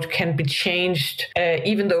approach can be changed,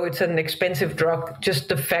 even though it's an expensive drug, just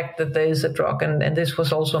the fact that there is a drug. And this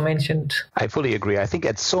was also mentioned. I fully agree. I think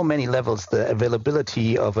at so many levels, the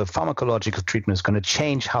availability of a pharmacological treatment is going to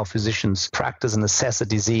change how physicians practice and assess a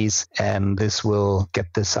disease. And this will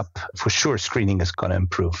get this up. For sure, screening is going to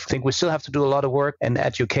improve. I think we still have to do a lot of work in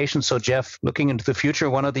education. So, Jeff, looking into the future,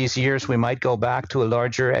 one of these years, we might go back to a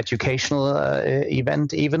larger educational event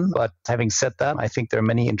even. But having said that, I think there are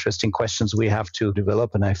many interesting questions we have to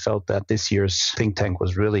develop. And I felt that this year's think tank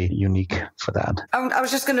was really unique for that. I was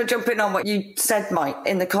just going to jump in on what you said, Mike,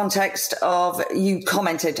 in the context of you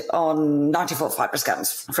commented on 94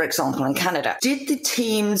 FibroScans, for example, in Canada. Did the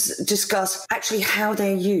teams discuss actually how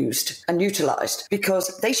they're used and utilized?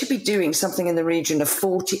 Because they should be doing something in the region of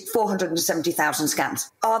 470,000 scans.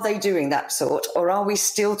 Are they doing that sort? Or are we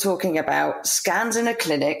still talking about scans in a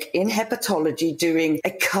clinic in hepatology doing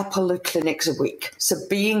a couple of clinics a week? So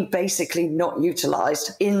being basically not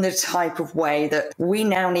utilized in the type of way that we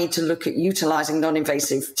now need to look at utilizing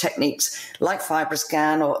non-invasive techniques like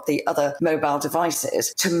FibroScan or the other mobile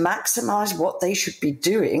devices to maximize what they should be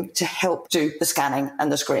doing to help do the scanning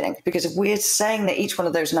and the screening. Because if we're saying that each one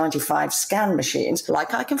of those 95 scan machines,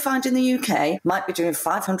 like I can find in the UK, might be doing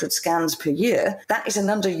 500 scans per year, that is an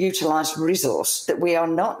underutilized resource that we are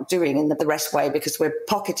not doing in the rest way because we're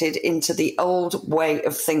pocketed into the old way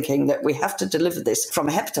of thinking that we have to deliver this from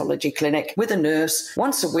a hepatology clinic with a nurse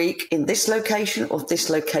once a week in this location or this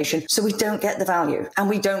location. So we don't get the value and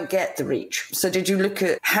we don't get the reach. So did you look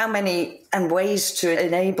at how many and ways to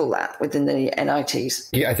enable that within the NITs?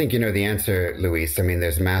 Yeah, I think you know the answer, Louise. I mean,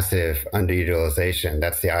 there's massive underutilization.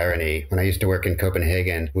 That's the irony. When I used to work in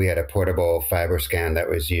Copenhagen, we had a portable FibroScan that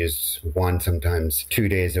was used 1, sometimes 2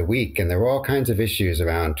 days a week. And there were all kinds of issues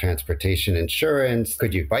around transportation insurance.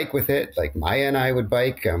 Could you bike with it? Like Maja and I would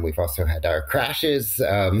bike. We've also had our crashes.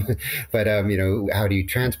 But how do you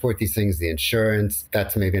transport these things? The insurance,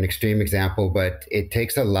 that's maybe an extreme example, but it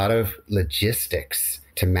takes a lot of logistics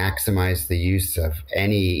to maximize the use of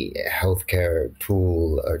any healthcare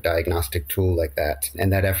tool or diagnostic tool like that.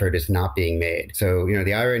 And that effort is not being made. So,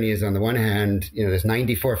 the irony is on the one hand, there's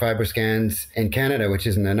 94 FibroScans in Canada, which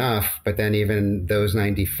isn't enough, but then even those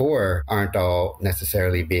 94 aren't all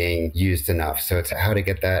necessarily being used enough. So it's how to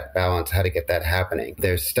get that balance, how to get that happening.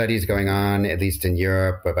 There's studies going on, at least in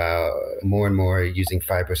Europe, about more and more using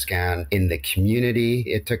FibroScan in the community.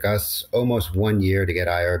 It took us almost 1 year to get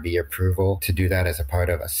IRB approval to do that as a part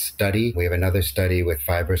of a study. We have another study with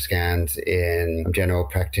FibroScans in general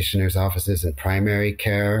practitioners' offices and primary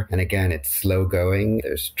care. And again, it's slow going.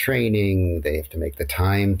 There's training. They have to make the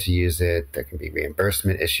time to use it. There can be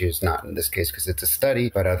reimbursement issues, not in this case because it's a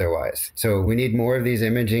study, but otherwise. So we need more of these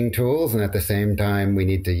imaging tools. And at the same time, we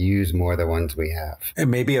need to use more of the ones we have. And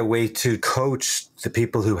maybe a way to coach the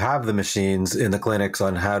people who have the machines in the clinics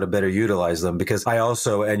on how to better utilize them. Because I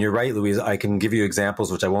also, and you're right, Louise, I can give you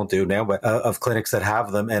examples, which I won't do now, but of clinics that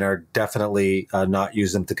have them and are definitely not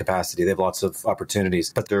using them to capacity. They have lots of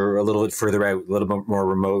opportunities, but they're a little bit further out, a little bit more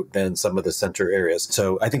remote than some of the center areas.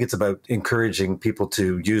 So I think it's about encouraging people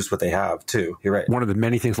to use what they have too. You're right. One of the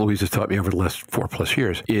many things Louise has taught me over the last 4+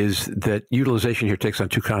 years is that utilization here takes on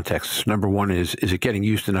two contexts. Number one is it getting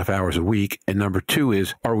used enough hours a week? And number two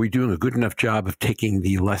is, are we doing a good enough job of taking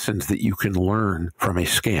the lessons that you can learn from a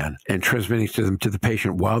scan and transmitting them to the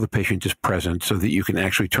patient while the patient is present so that you can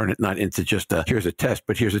actually turn it not into just here's a test,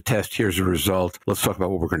 but here's a test, here's a result. Let's talk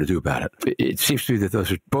about what we're going to do about it. It seems to me that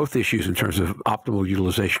those are both issues in terms of optimal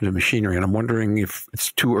utilization of machinery. And I'm wondering if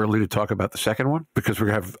it's too early to talk about the second one because we're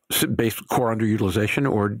going to have base core underutilization,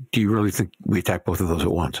 or do you really think we attack both of those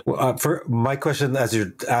at once? Well, for my question, as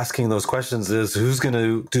you're asking those questions, is who's going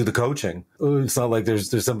to do the coaching? It's not like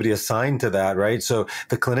there's somebody assigned to that, right? So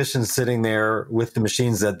the clinicians sitting there with the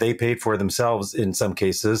machines that they paid for themselves in some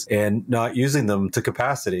cases and not using them to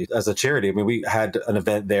capacity as a charity. I mean, we had an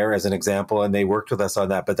event there as an example, and they worked with us on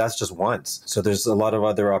that, but that's just once. So there's a lot of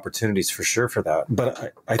other opportunities for sure for that.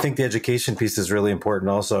 But I think the education piece is really important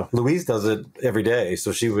also. Louise does it every day,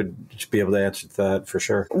 so she would be able to answer that for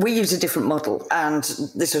sure. We use a different model, and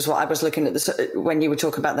this is what I was looking at when you were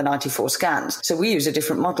talking about the 94 scans. So we use a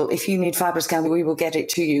different model. If you need FibroScan, we will get it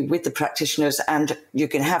to you with the practitioners, and you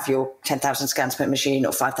can have your 10,000 scans per machine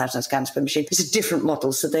or 5,000 scans per machine. It's a different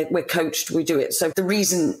model, so we're coached, we do it. So the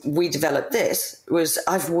reason we developed this was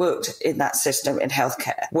I've worked in that system in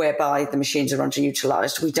healthcare, whereby the machines are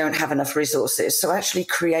underutilized. We don't have enough resources. So actually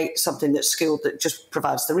create something that's skilled that just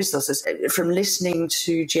provides the resources. From listening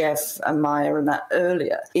to Jeff and Maja and that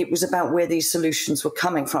earlier, it was about where these solutions were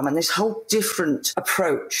coming from, and this whole different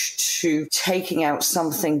approach to taking out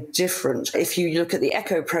something different. If you look at the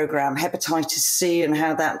ECHO program, hepatitis C, and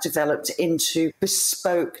how that developed into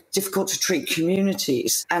bespoke, difficult to treat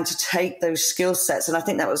communities, and to take those skill sets. And I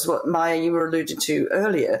think that was what, Maja, you were alluding to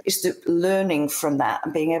earlier, is the learning from that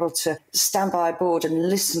and being able to stand by a board and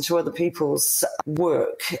listen to other people's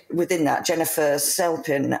work within that. Jennifer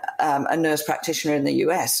Selpin, a nurse practitioner in the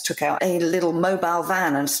US, took out a little mobile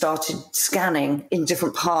van and started scanning in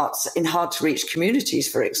different parts in hard-to-reach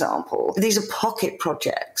communities, for example. These are pocket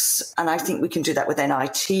projects, and I think we can do that with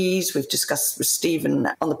NITs. We've discussed with Stephen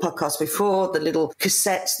on the podcast before, the little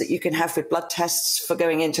cassettes that you can have with blood tests for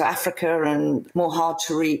going into Africa and more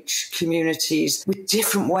hard-to-reach communities with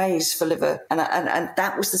different ways for liver. And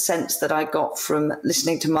that was the sense that I got from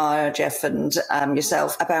listening to Maja, Jeff, and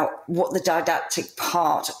yourself about what the didactic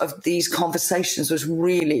part of these conversations was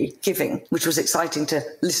really giving, which was exciting to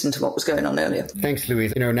listen to what was going on earlier. Thanks,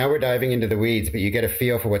 Louise. Now we're diving into the weeds, but you get a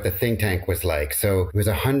feel for what the think tank was like. So it was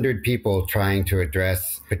 100 people trying to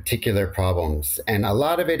address particular problems. And a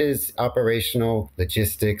lot of it is operational,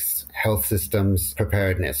 logistics, health systems,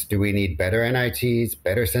 preparedness. Do we need better NITs,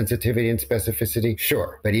 better sensitivity and specificity?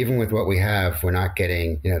 Sure. But even with what we have, we're not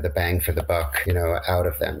getting, the bang for the buck, out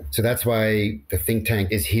of them. So that's why the think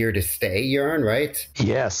tank is here to stay, Jörn, right?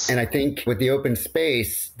 Yes. And I think with the open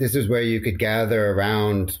space, this is where you could gather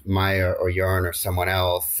around Maja or Jörn or someone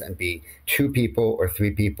else and be 2 people or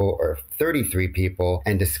 3 people or 33 people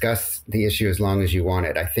and discuss the issue as long as you want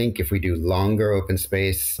it. I think if we do longer open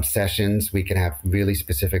space sessions, we can have really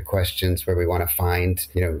specific questions where we want to find,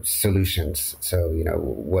 solutions. So,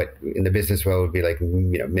 what in the business world would be like,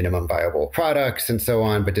 minimum viable products and so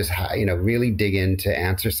on, but just, really dig in to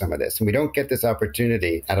answer some of this. And we don't get this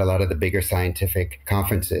opportunity at a lot of the bigger scientific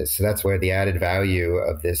conferences. So that's where the added value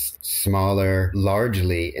of this smaller,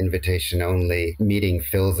 largely invitation-only meeting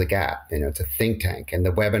fills a gap. It's a think tank, and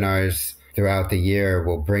the webinars throughout the year,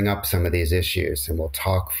 we'll bring up some of these issues and we'll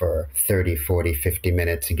talk for 30, 40, 50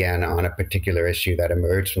 minutes again on a particular issue that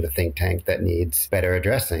emerged from the think tank that needs better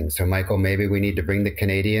addressing. So, Michael, maybe we need to bring the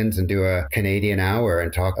Canadians and do a Canadian hour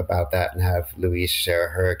and talk about that and have Louise share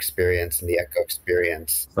her experience and the ECHO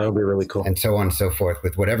experience. That would be really cool. And so on and so forth.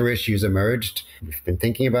 With whatever issues emerged, we've been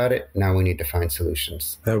thinking about it. Now we need to find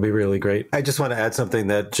solutions. That would be really great. I just want to add something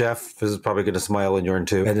that Jeff is probably going to smile and Jörn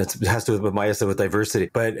too. And it has to do with what Maja said with diversity.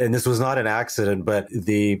 And this was not an accident, but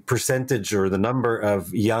the percentage or the number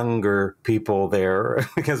of younger people there,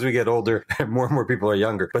 because we get older, more and more people are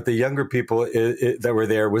younger. But the younger people that were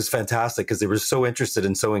there was fantastic because they were so interested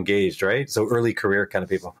and so engaged, right? So early career kind of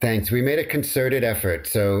people. Thanks. We made a concerted effort.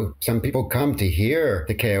 So some people come to hear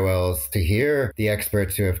the KOLs, to hear the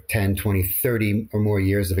experts who have 10, 20, 30 or more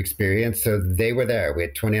years of experience. So they were there. We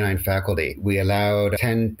had 29 faculty. We allowed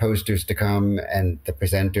 10 posters to come and the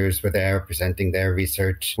presenters were there presenting their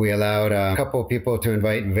research. We allowed a couple people to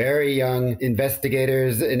invite very young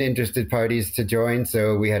investigators and interested parties to join.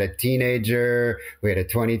 So we had a teenager, we had a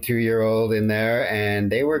 22-year-old in there,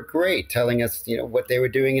 and they were great, telling us, what they were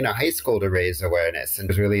doing in a high school to raise awareness. And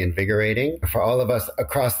it was really invigorating for all of us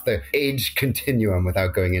across the age continuum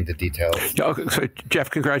without going into details. So, Jeff,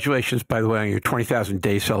 congratulations, by the way, on your 20,000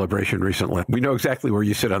 day celebration recently. We know exactly where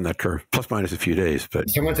you sit on that curve, plus minus a few days. But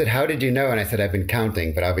someone said, how did you know? And I said, I've been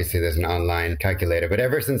counting, but obviously there's an online calculator. But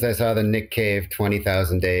ever since I saw the the Nick Cave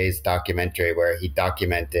 20,000 Days documentary where he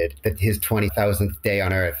documented his 20,000th day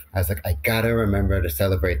on Earth. I was like, I gotta remember to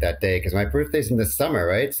celebrate that day because my birthday's in the summer,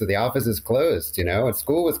 right? So the office is closed, and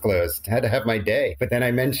school was closed. I had to have my day. But then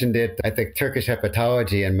I mentioned it at the Turkish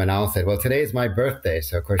Hepatology, and Manal said, well, today's my birthday.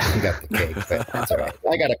 So of course she got the cake, but that's all right.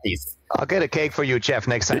 I got a piece. I'll get a cake for you, Jeff,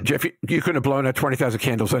 next time. Jeff, you couldn't have blown out 20,000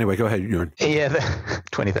 candles anyway. Go ahead, Jörn. Yeah,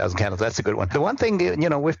 20,000 candles. That's a good one. The one thing,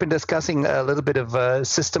 we've been discussing a little bit of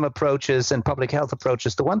system approaches and public health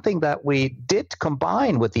approaches. The one thing that we did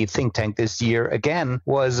combine with the think tank this year, again,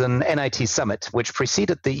 was an NIT summit, which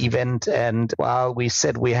preceded the event. And while we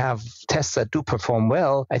said we have tests that do perform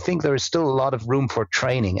well, I think there is still a lot of room for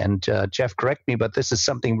training. And Jeff, correct me, but this is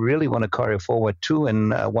something we really want to carry forward too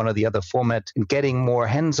in one of the other formats, in getting more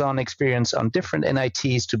hands-on experience on different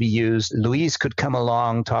NITs to be used. Louise could come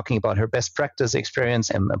along talking about her best practice experience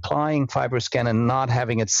and applying FibroScan and not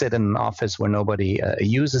having it sit in an office where nobody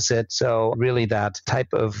uses it. So really that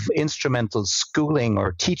type of instrumental schooling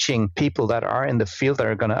or teaching people that are in the field that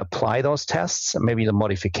are going to apply those tests, maybe the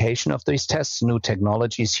modification of these tests, new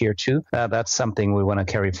technologies here too. That's something we want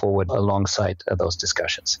to carry forward alongside those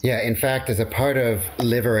discussions. Yeah, in fact, as a part of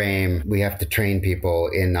LiverAIM, we have to train people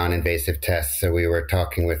in non-invasive tests. So we were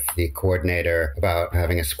talking with the coordinator about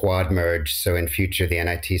having a squad merge. So in future, the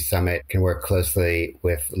NIT Summit can work closely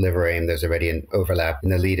with LiverAIM. There's already an overlap in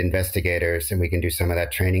the lead investigators, and we can do some of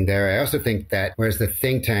that training there. I also think that whereas the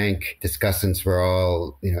think tank discussants were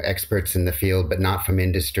all, experts in the field, but not from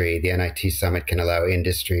industry, the NIT Summit can allow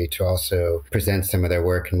industry to also present some of their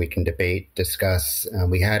work, and we can debate, discuss.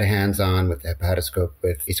 We had hands-on with the hepatoscope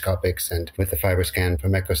with Escopics and with the FibroScan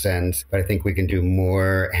from EchoSense, but I think we can do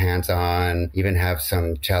more hands-on, even have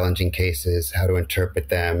some challenging cases, how to interpret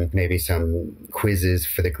them, maybe some quizzes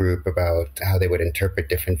for the group about how they would interpret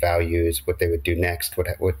different values, what they would do next,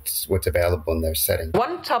 what's available in their setting.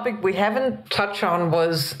 One topic we haven't touched on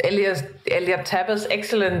was Elliot Tapper's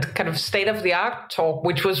excellent kind of state-of-the-art talk,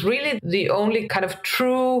 which was really the only kind of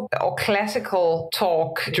true or classical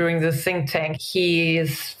talk during the think tank. He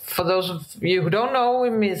is, for those of you who don't know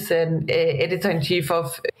him, is an editor-in-chief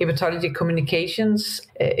of Hepatology Communications,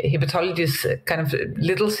 Hepatology's kind of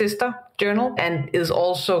little sister journal, and is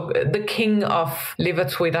also the king of liver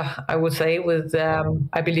Twitter, I would say, with,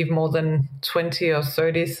 I believe, more than 20 or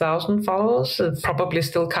 30,000 followers, probably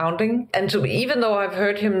still counting. And so even though I've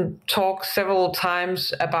heard him talk several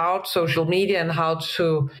times about social media and how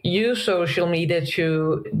to use social media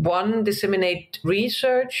to, one, disseminate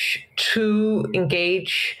research, two,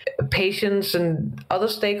 engage patients and other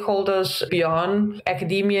stakeholders beyond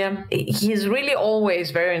academia, he is really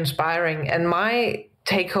always very inspiring. And my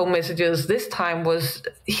take-home messages this time was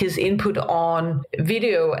his input on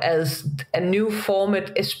video as a new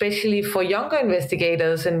format, especially for younger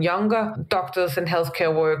investigators and younger doctors and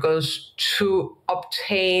healthcare workers to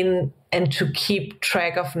obtain and to keep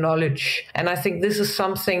track of knowledge. And I think this is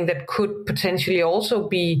something that could potentially also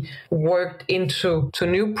be worked into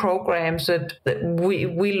new programs that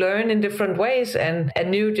we learn in different ways. And a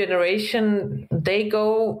new generation, they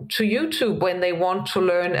go to YouTube when they want to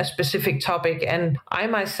learn a specific topic. And I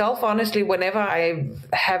myself, honestly, whenever I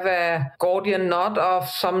have a Gordian knot of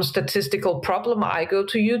some statistical problem, I go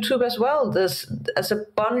to YouTube as well. There's a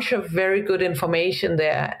bunch of very good information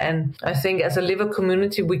there. And I think as a liver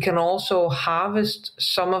community, we can also harvest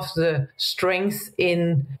some of the strength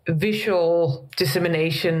in visual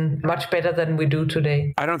dissemination much better than we do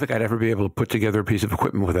today. I don't think I'd ever be able to put together a piece of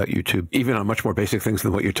equipment without YouTube, even on much more basic things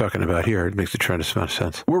than what you're talking about here. It makes a tremendous amount of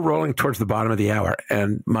sense. We're rolling towards the bottom of the hour,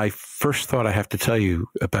 and my first thought I have to tell you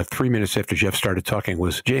about 3 minutes after Jeff started talking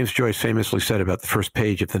was James Joyce famously said about the first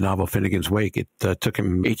page of the novel Finnegan's Wake. It took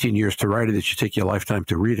him 18 years to write it. It should take you a lifetime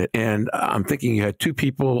to read it. And I'm thinking you had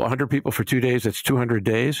 100 people for 2 days. That's 200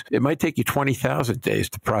 days. It might take you 20,000 days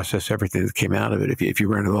to process everything that came out of it if you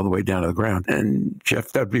ran it all the way down to the ground. And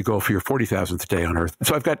Jeff, that would be a goal for your 40,000th day on Earth.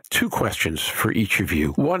 So I've got 2 questions for each of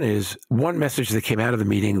you. One is one message that came out of the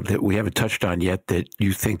meeting that we haven't touched on yet that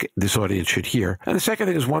you think this audience should hear. And the second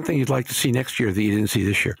thing is one thing you'd like to see next year that you didn't see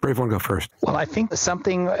this year. Brave one, go first. Well, I think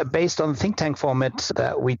something based on the think tank format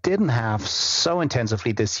that we didn't have so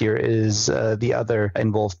intensively this year is the other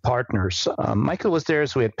involved partners. Michael was there,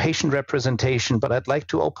 so we had patient representation, but I'd like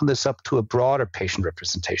to open this this up to a broader patient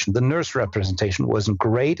representation. The nurse representation wasn't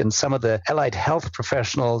great, and some of the allied health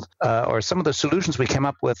professionals or some of the solutions we came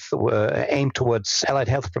up with were aimed towards allied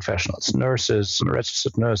health professionals, nurses,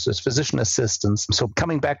 registered nurses, physician assistants. So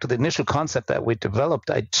coming back to the initial concept that we developed,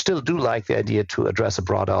 I still do like the idea to address a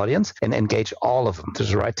broad audience and engage all of them.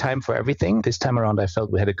 There's a right time for everything. This time around, I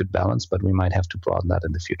felt we had a good balance, but we might have to broaden that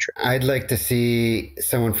in the future. I'd like to see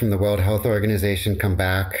someone from the World Health Organization come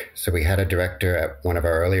back. So we had a director at one of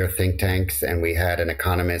our earlier think tanks, and we had an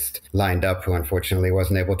economist lined up who unfortunately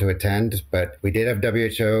wasn't able to attend. But we did have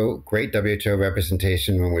great WHO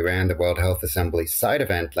representation when we ran the World Health Assembly side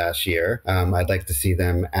event last year. I'd like to see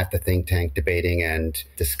them at the think tank debating and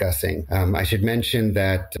discussing. I should mention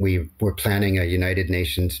that we were planning a United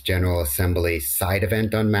Nations General Assembly side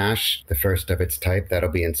event on MASH, the first of its type. That'll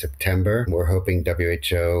be in September. We're hoping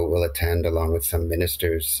WHO will attend along with some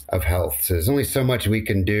ministers of health. So there's only so much we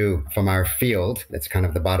can do from our field. It's kind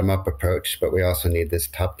of the bottom-up approach, but we also need this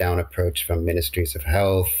top-down approach from ministries of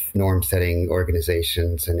health, norm-setting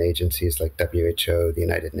organizations and agencies like WHO, the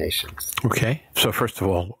United Nations. Okay. So first of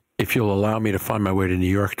all, if you'll allow me to find my way to New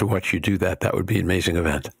York to watch you do that, that would be an amazing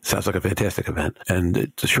event. Sounds like a fantastic event. And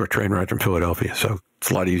it's a short train ride from Philadelphia, so it's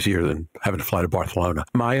a lot easier than having to fly to Barcelona.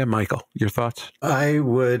 Maja, Michael, your thoughts? I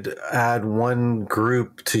would add one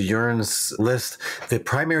group to Jörn's list, the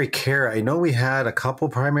primary care. I know we had a couple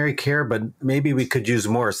primary care, but maybe we could use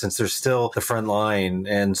more since they're still the front line.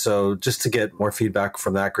 And so just to get more feedback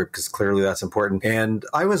from that group, because clearly that's important. And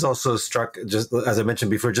I was also struck, just as I mentioned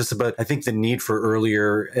before, just about, I think, the need for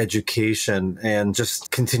earlier education and just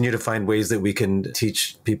continue to find ways that we can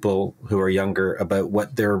teach people who are younger about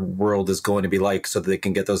what their world is going to be like so that they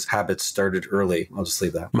can get those habits started early. I'll just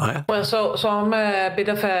leave that. Maja? Well, so I'm a bit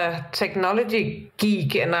of a technology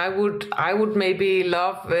geek, and I would maybe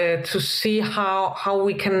love to see how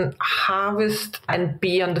we can harvest and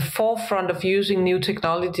be on the forefront of using new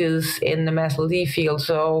technologies in the MASLD field.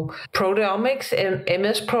 So proteomics and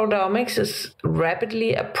MS proteomics is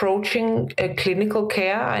rapidly approaching clinical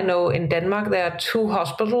care. I know in Denmark there are 2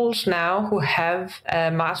 hospitals now who have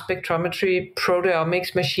mass spectrometry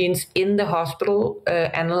proteomics machines in the hospital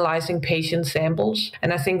analyzing patient samples.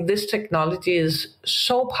 And I think this technology is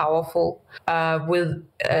so powerful with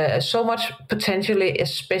so much potentially,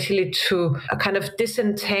 especially to kind of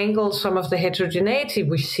disentangle some of the heterogeneity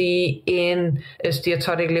we see in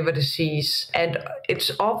steatotic liver disease. And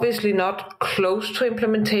it's obviously not close to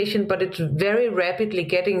implementation, but it's very rapidly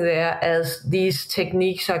getting there as these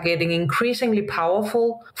techniques are getting increasingly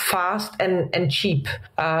powerful, fast, and cheap.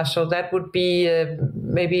 So that would be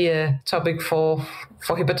maybe a topic for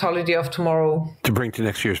hepatology of tomorrow. To bring to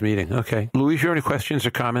next year's meeting. Okay. Louise, you have any questions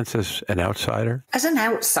or comments as an outsider? As an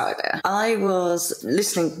outsider, I was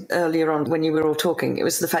listening earlier on when you were all talking. It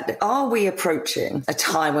was the fact that, are we approaching a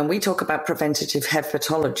time when we talk about preventative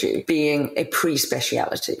hepatology being a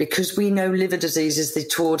pre-speciality? Because we know liver disease is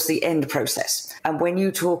towards the end process. And when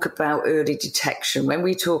you talk about early detection, when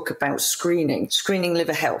we talk about screening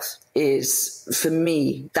liver health is, for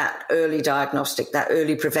me, that early diagnostic, that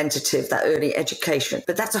early preventative, that early education.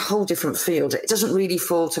 But that's a whole different field. It doesn't really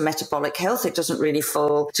fall to metabolic health. It doesn't really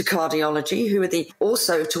fall to cardiology, who are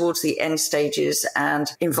also towards the end stages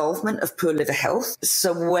and involvement of poor liver health.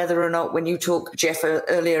 So whether or not, when you talk, Jeff,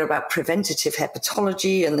 earlier about preventative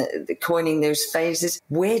hepatology and the coining those phases,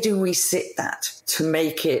 where do we sit that to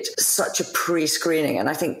make it such a pre-screening? And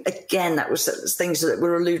I think, again, that was things that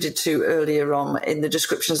were alluded to earlier on in the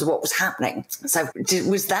descriptions of what was happening. So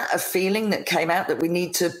was that a feeling that came out that we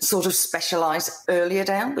need to sort of specialize earlier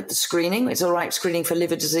down with the screening? It's all right screening for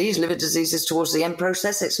liver disease. Liver disease is towards the end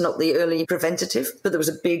process. It's not the early preventative, but there was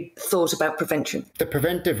a big thought about prevention. The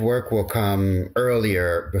preventive work will come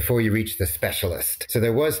earlier before you reach the specialist. So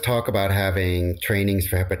there was talk about having trainings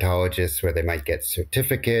for hepatologists where they might get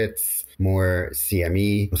certificates, more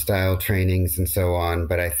CME style trainings and so on.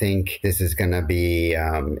 But I think this is going to be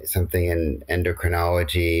something in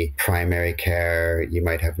endocrinology, primary care. You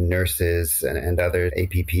might have nurses and other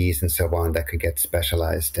APPs and so on that could get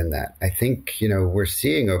specialized in that. I think, we're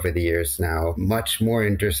seeing over the years now much more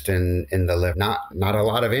interest in the liver. Not a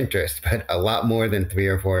lot of interest, but a lot more than 3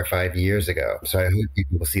 or 4 or 5 years ago. So I hope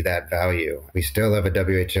people will see that value. We still have a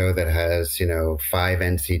WHO that has, 5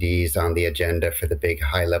 NCDs on the agenda for the big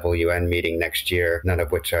high-level UN meeting next year, none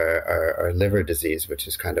of which are liver disease, which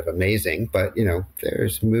is kind of amazing. But,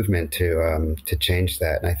 there's movement to change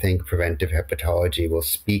that. And I think preventive hepatology will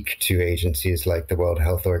speak to agencies like the World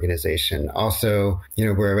Health Organization. Also,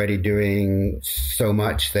 we're already doing so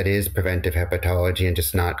much that is preventive hepatology and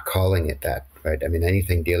just not calling it that. right? I mean,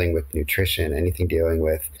 anything dealing with nutrition, anything dealing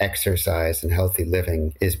with exercise and healthy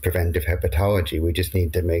living is preventive hepatology. We just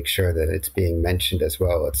need to make sure that it's being mentioned as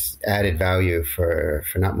well. It's added value for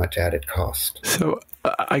not much added cost. So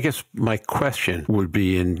I guess my question would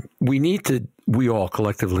be, we all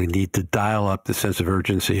collectively need to dial up the sense of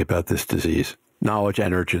urgency about this disease. Knowledge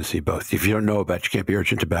and urgency, both. If you don't know about it, you can't be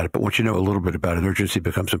urgent about it. But once you know a little bit about it, urgency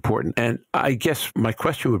becomes important. And I guess my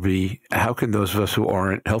question would be, how can those of us who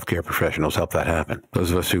aren't healthcare professionals help that happen? Those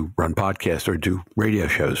of us who run podcasts or do radio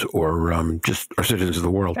shows or just are citizens of the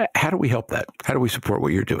world. How do we help that? How do we support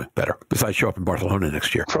what you're doing better, besides show up in Barcelona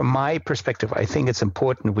next year? From my perspective, I think it's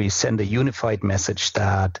important we send a unified message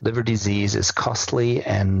that liver disease is costly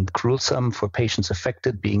and gruesome for patients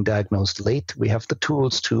affected, being diagnosed late. We have the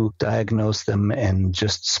tools to diagnose them and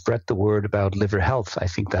just spread the word about liver health. I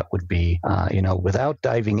think that would be, without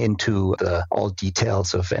diving into all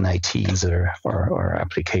details of NITs or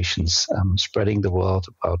applications, spreading the word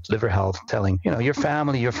about liver health, telling, your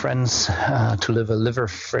family, your friends to live a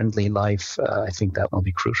liver-friendly life. I think that will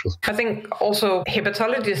be crucial. I think also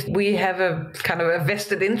hepatologists, we have a kind of a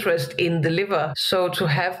vested interest in the liver. So to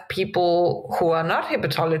have people who are not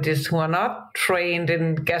hepatologists, who are not trained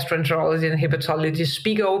in gastroenterology and hepatology,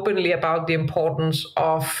 speak openly about the importance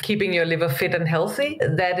of keeping your liver fit and healthy,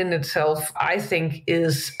 that in itself, I think,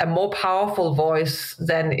 is a more powerful voice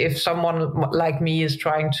than if someone like me is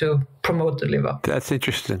trying to promote the liver. That's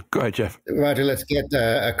interesting. Go ahead, Jeff. Roger, let's get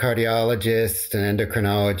a cardiologist, an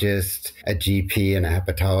endocrinologist, a GP, and a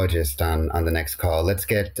hepatologist on the next call. Let's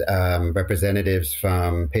get representatives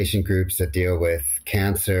from patient groups that deal with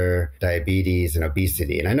cancer, diabetes, and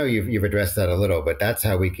obesity. And I know you've addressed that a little, but that's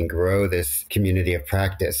how we can grow this community of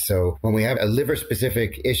practice. So when we have a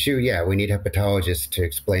liver-specific issue, we need hepatologists to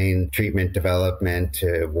explain treatment development,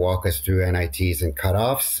 to walk us through NITs and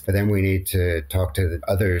cutoffs. But then we need to talk to the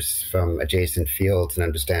others from adjacent fields and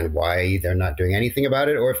understand why they're not doing anything about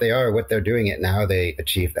it, or if they are, what they're doing it and how they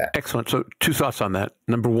achieve that. Excellent. So 2 thoughts on that.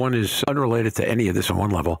 Number one is unrelated to any of this on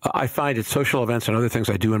one level. I find at social events and other things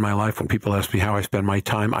I do in my life, when people ask me how I spend my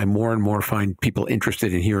time, I more and more find people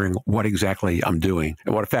interested in hearing what exactly I'm doing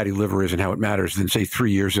and what a fatty liver is and how it matters than, say,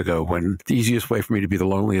 3 years ago, when the easiest way for me to be the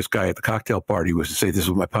loneliest guy at the cocktail party was to say, this is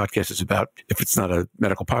what my podcast is about. If it's not a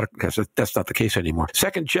medical podcast, that's not the case anymore.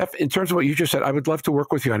 Second, Jeff, in terms of what you just said, I would love to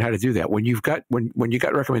work with you on how to do that. When you got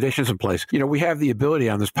recommendations in place, we have the ability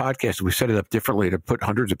on this podcast, we set it up differently to put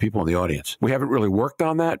hundreds of people in the audience. We haven't really worked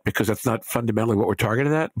on that because that's not fundamentally what we're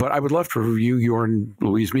targeted at. But I would love for you, Jörn,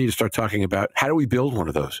 Louise, me to start talking about how do we build one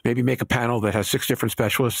of those? Maybe make a panel that has 6 different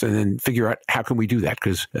specialists and then figure out how can we do that?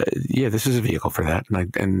 Because, this is a vehicle for that.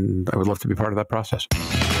 And I would love to be part of that process.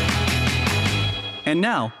 And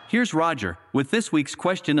now, here's Roger with this week's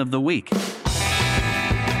question of the week.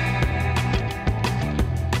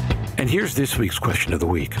 And here's this week's question of the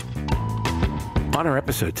week. On our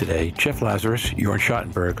episode today, Jeff Lazarus, Jörn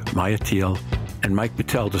Schattenberg, Maja, Thiele, and Mike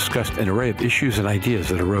Betel discussed an array of issues and ideas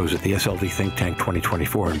that arose at the SLD Think Tank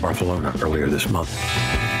 2024 in Barcelona earlier this month.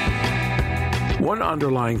 One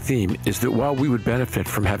underlying theme is that while we would benefit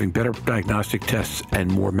from having better diagnostic tests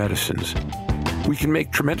and more medicines, we can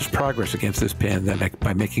make tremendous progress against this pandemic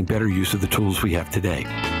by making better use of the tools we have today.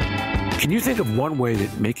 Can you think of one way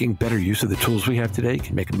that making better use of the tools we have today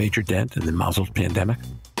can make a major dent in the MASLD pandemic?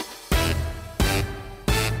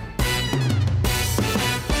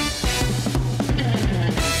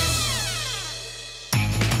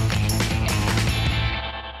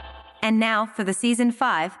 And now for the Season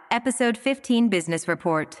 5, Episode 15 Business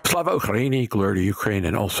Report. Slava Ukraini, glory to Ukraine,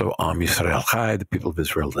 and also Am Yisrael Chai, the people of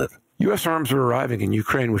Israel live. U.S. arms are arriving in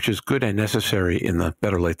Ukraine, which is good and necessary in the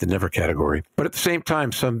better late than never category. But at the same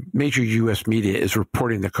time, some major U.S. media is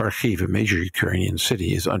reporting that Kharkiv, a major Ukrainian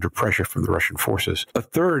city, is under pressure from the Russian forces. A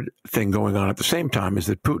third thing going on at the same time is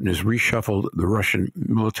that Putin has reshuffled the Russian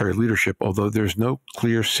military leadership, although there's no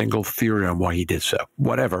clear single theory on why he did so.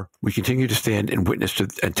 Whatever, we continue to stand in witness to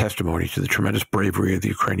and testimony to the tremendous bravery of the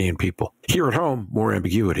Ukrainian people. Here at home, more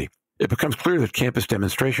ambiguity. It becomes clear that campus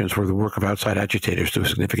demonstrations were the work of outside agitators to a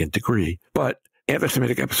significant degree, but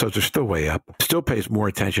anti-Semitic episodes are still way up, still pays more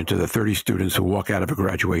attention to the 30 students who walk out of a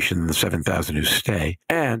graduation than the 7,000 who stay,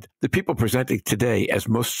 and the people presenting today as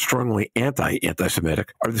most strongly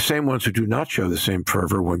anti-Semitic are the same ones who do not show the same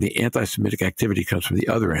fervor when the anti-Semitic activity comes from the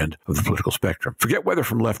other end of the political spectrum. Forget whether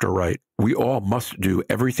from left or right, we all must do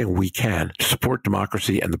everything we can to support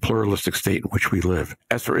democracy and the pluralistic state in which we live.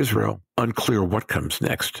 As for Israel, unclear what comes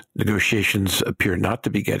next. Negotiations appear not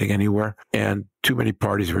to be getting anywhere, and too many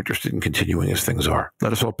parties are interested in continuing as things are.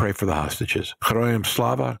 Let us all pray for the hostages. Heroyam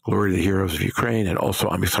Slava, glory to the heroes of Ukraine, and also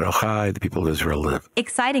Am Yisrael Chai, the people of Israel live.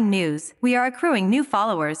 Exciting news. We are accruing new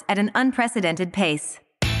followers at an unprecedented pace.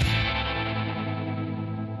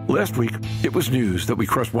 Last week, it was news that we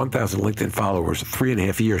crossed 1,000 LinkedIn followers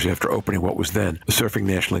 3.5 years after opening what was then the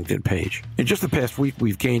SurfingMASH LinkedIn page. In just the past week,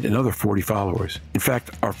 we've gained another 40 followers. In fact,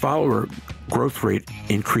 our follower growth rate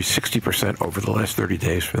increased 60% over the last 30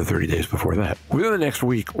 days from the 30 days before that. Within the next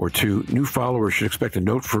week or two, new followers should expect a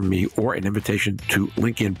note from me or an invitation to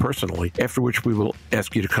link in personally, after which we will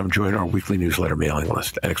ask you to come join our weekly newsletter mailing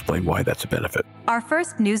list and explain why that's a benefit. Our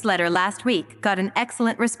first newsletter last week got an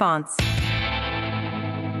excellent response.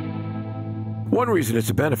 One reason it's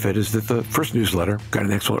a benefit is that the first newsletter got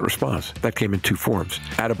an excellent response. That came in two forms.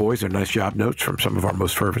 Attaboys are nice job notes from some of our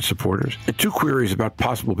most fervent supporters, and 2 queries about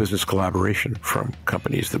possible business collaboration from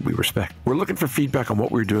companies that we respect. We're looking for feedback on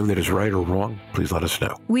what we're doing that is right or wrong. Please let us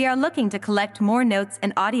know. We are looking to collect more notes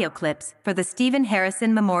and audio clips for the Stephen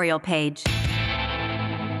Harrison Memorial page.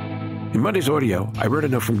 In Monday's audio, I read a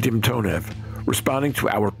note from Dim Tonev, responding to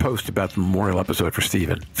our post about the memorial episode for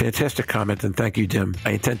Stephen. Fantastic comment, and thank you, Dim.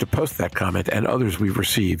 I intend to post that comment and others we've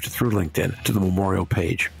received through LinkedIn to the memorial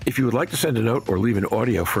page. If you would like to send a note or leave an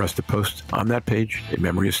audio for us to post on that page in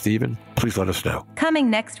memory of Stephen, please let us know.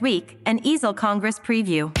 Coming next week, an EASL Congress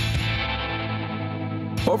preview.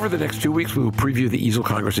 Over the next 2 weeks, we will preview the EASL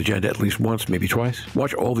Congress agenda at least once, maybe twice.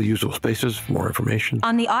 Watch all the usual spaces for more information.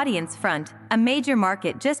 On the audience front, a major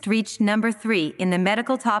market just reached number 3 in the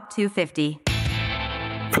Medical Top 250.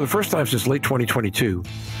 For the first time since late 2022,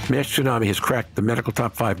 MASH Tsunami has cracked the medical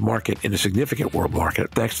top 5 market in a significant world market,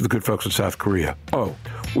 thanks to the good folks in South Korea. Oh,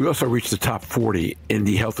 we also reached the top 40 in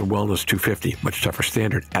the Health and Wellness 250, much tougher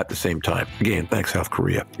standard, at the same time. Again, thanks, South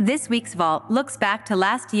Korea. This week's Vault looks back to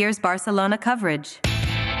last year's Barcelona coverage.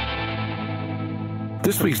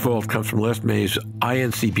 This week's Vault comes from last May's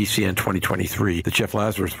INCBCN 2023 that Jeff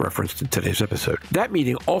Lazarus referenced in today's episode. That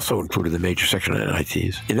meeting also included the major section on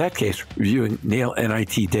NITs, in that case, reviewing nail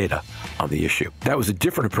NIT data on the issue. That was a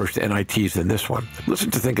different approach to NITs than this one. Listen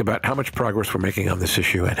to think about how much progress we're making on this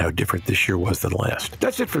issue and how different this year was than last.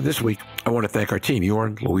 That's it for this week. I want to thank our team,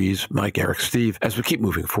 Jörn, Louise, Mike, Eric, Steve, as we keep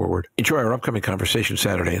moving forward. Enjoy our upcoming conversation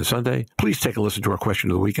Saturday and Sunday. Please take a listen to our question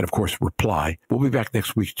of the week and, of course, reply. We'll be back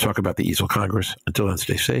next week to talk about the EASL Congress. Until then,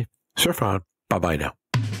 stay safe. Surf on. Bye-bye now.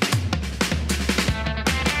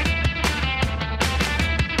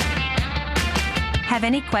 Have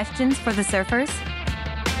any questions for the surfers?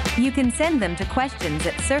 You can send them to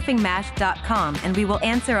questions@surfingmash.com and we will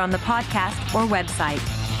answer on the podcast or website.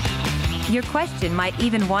 Your question might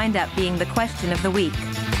even wind up being the question of the week.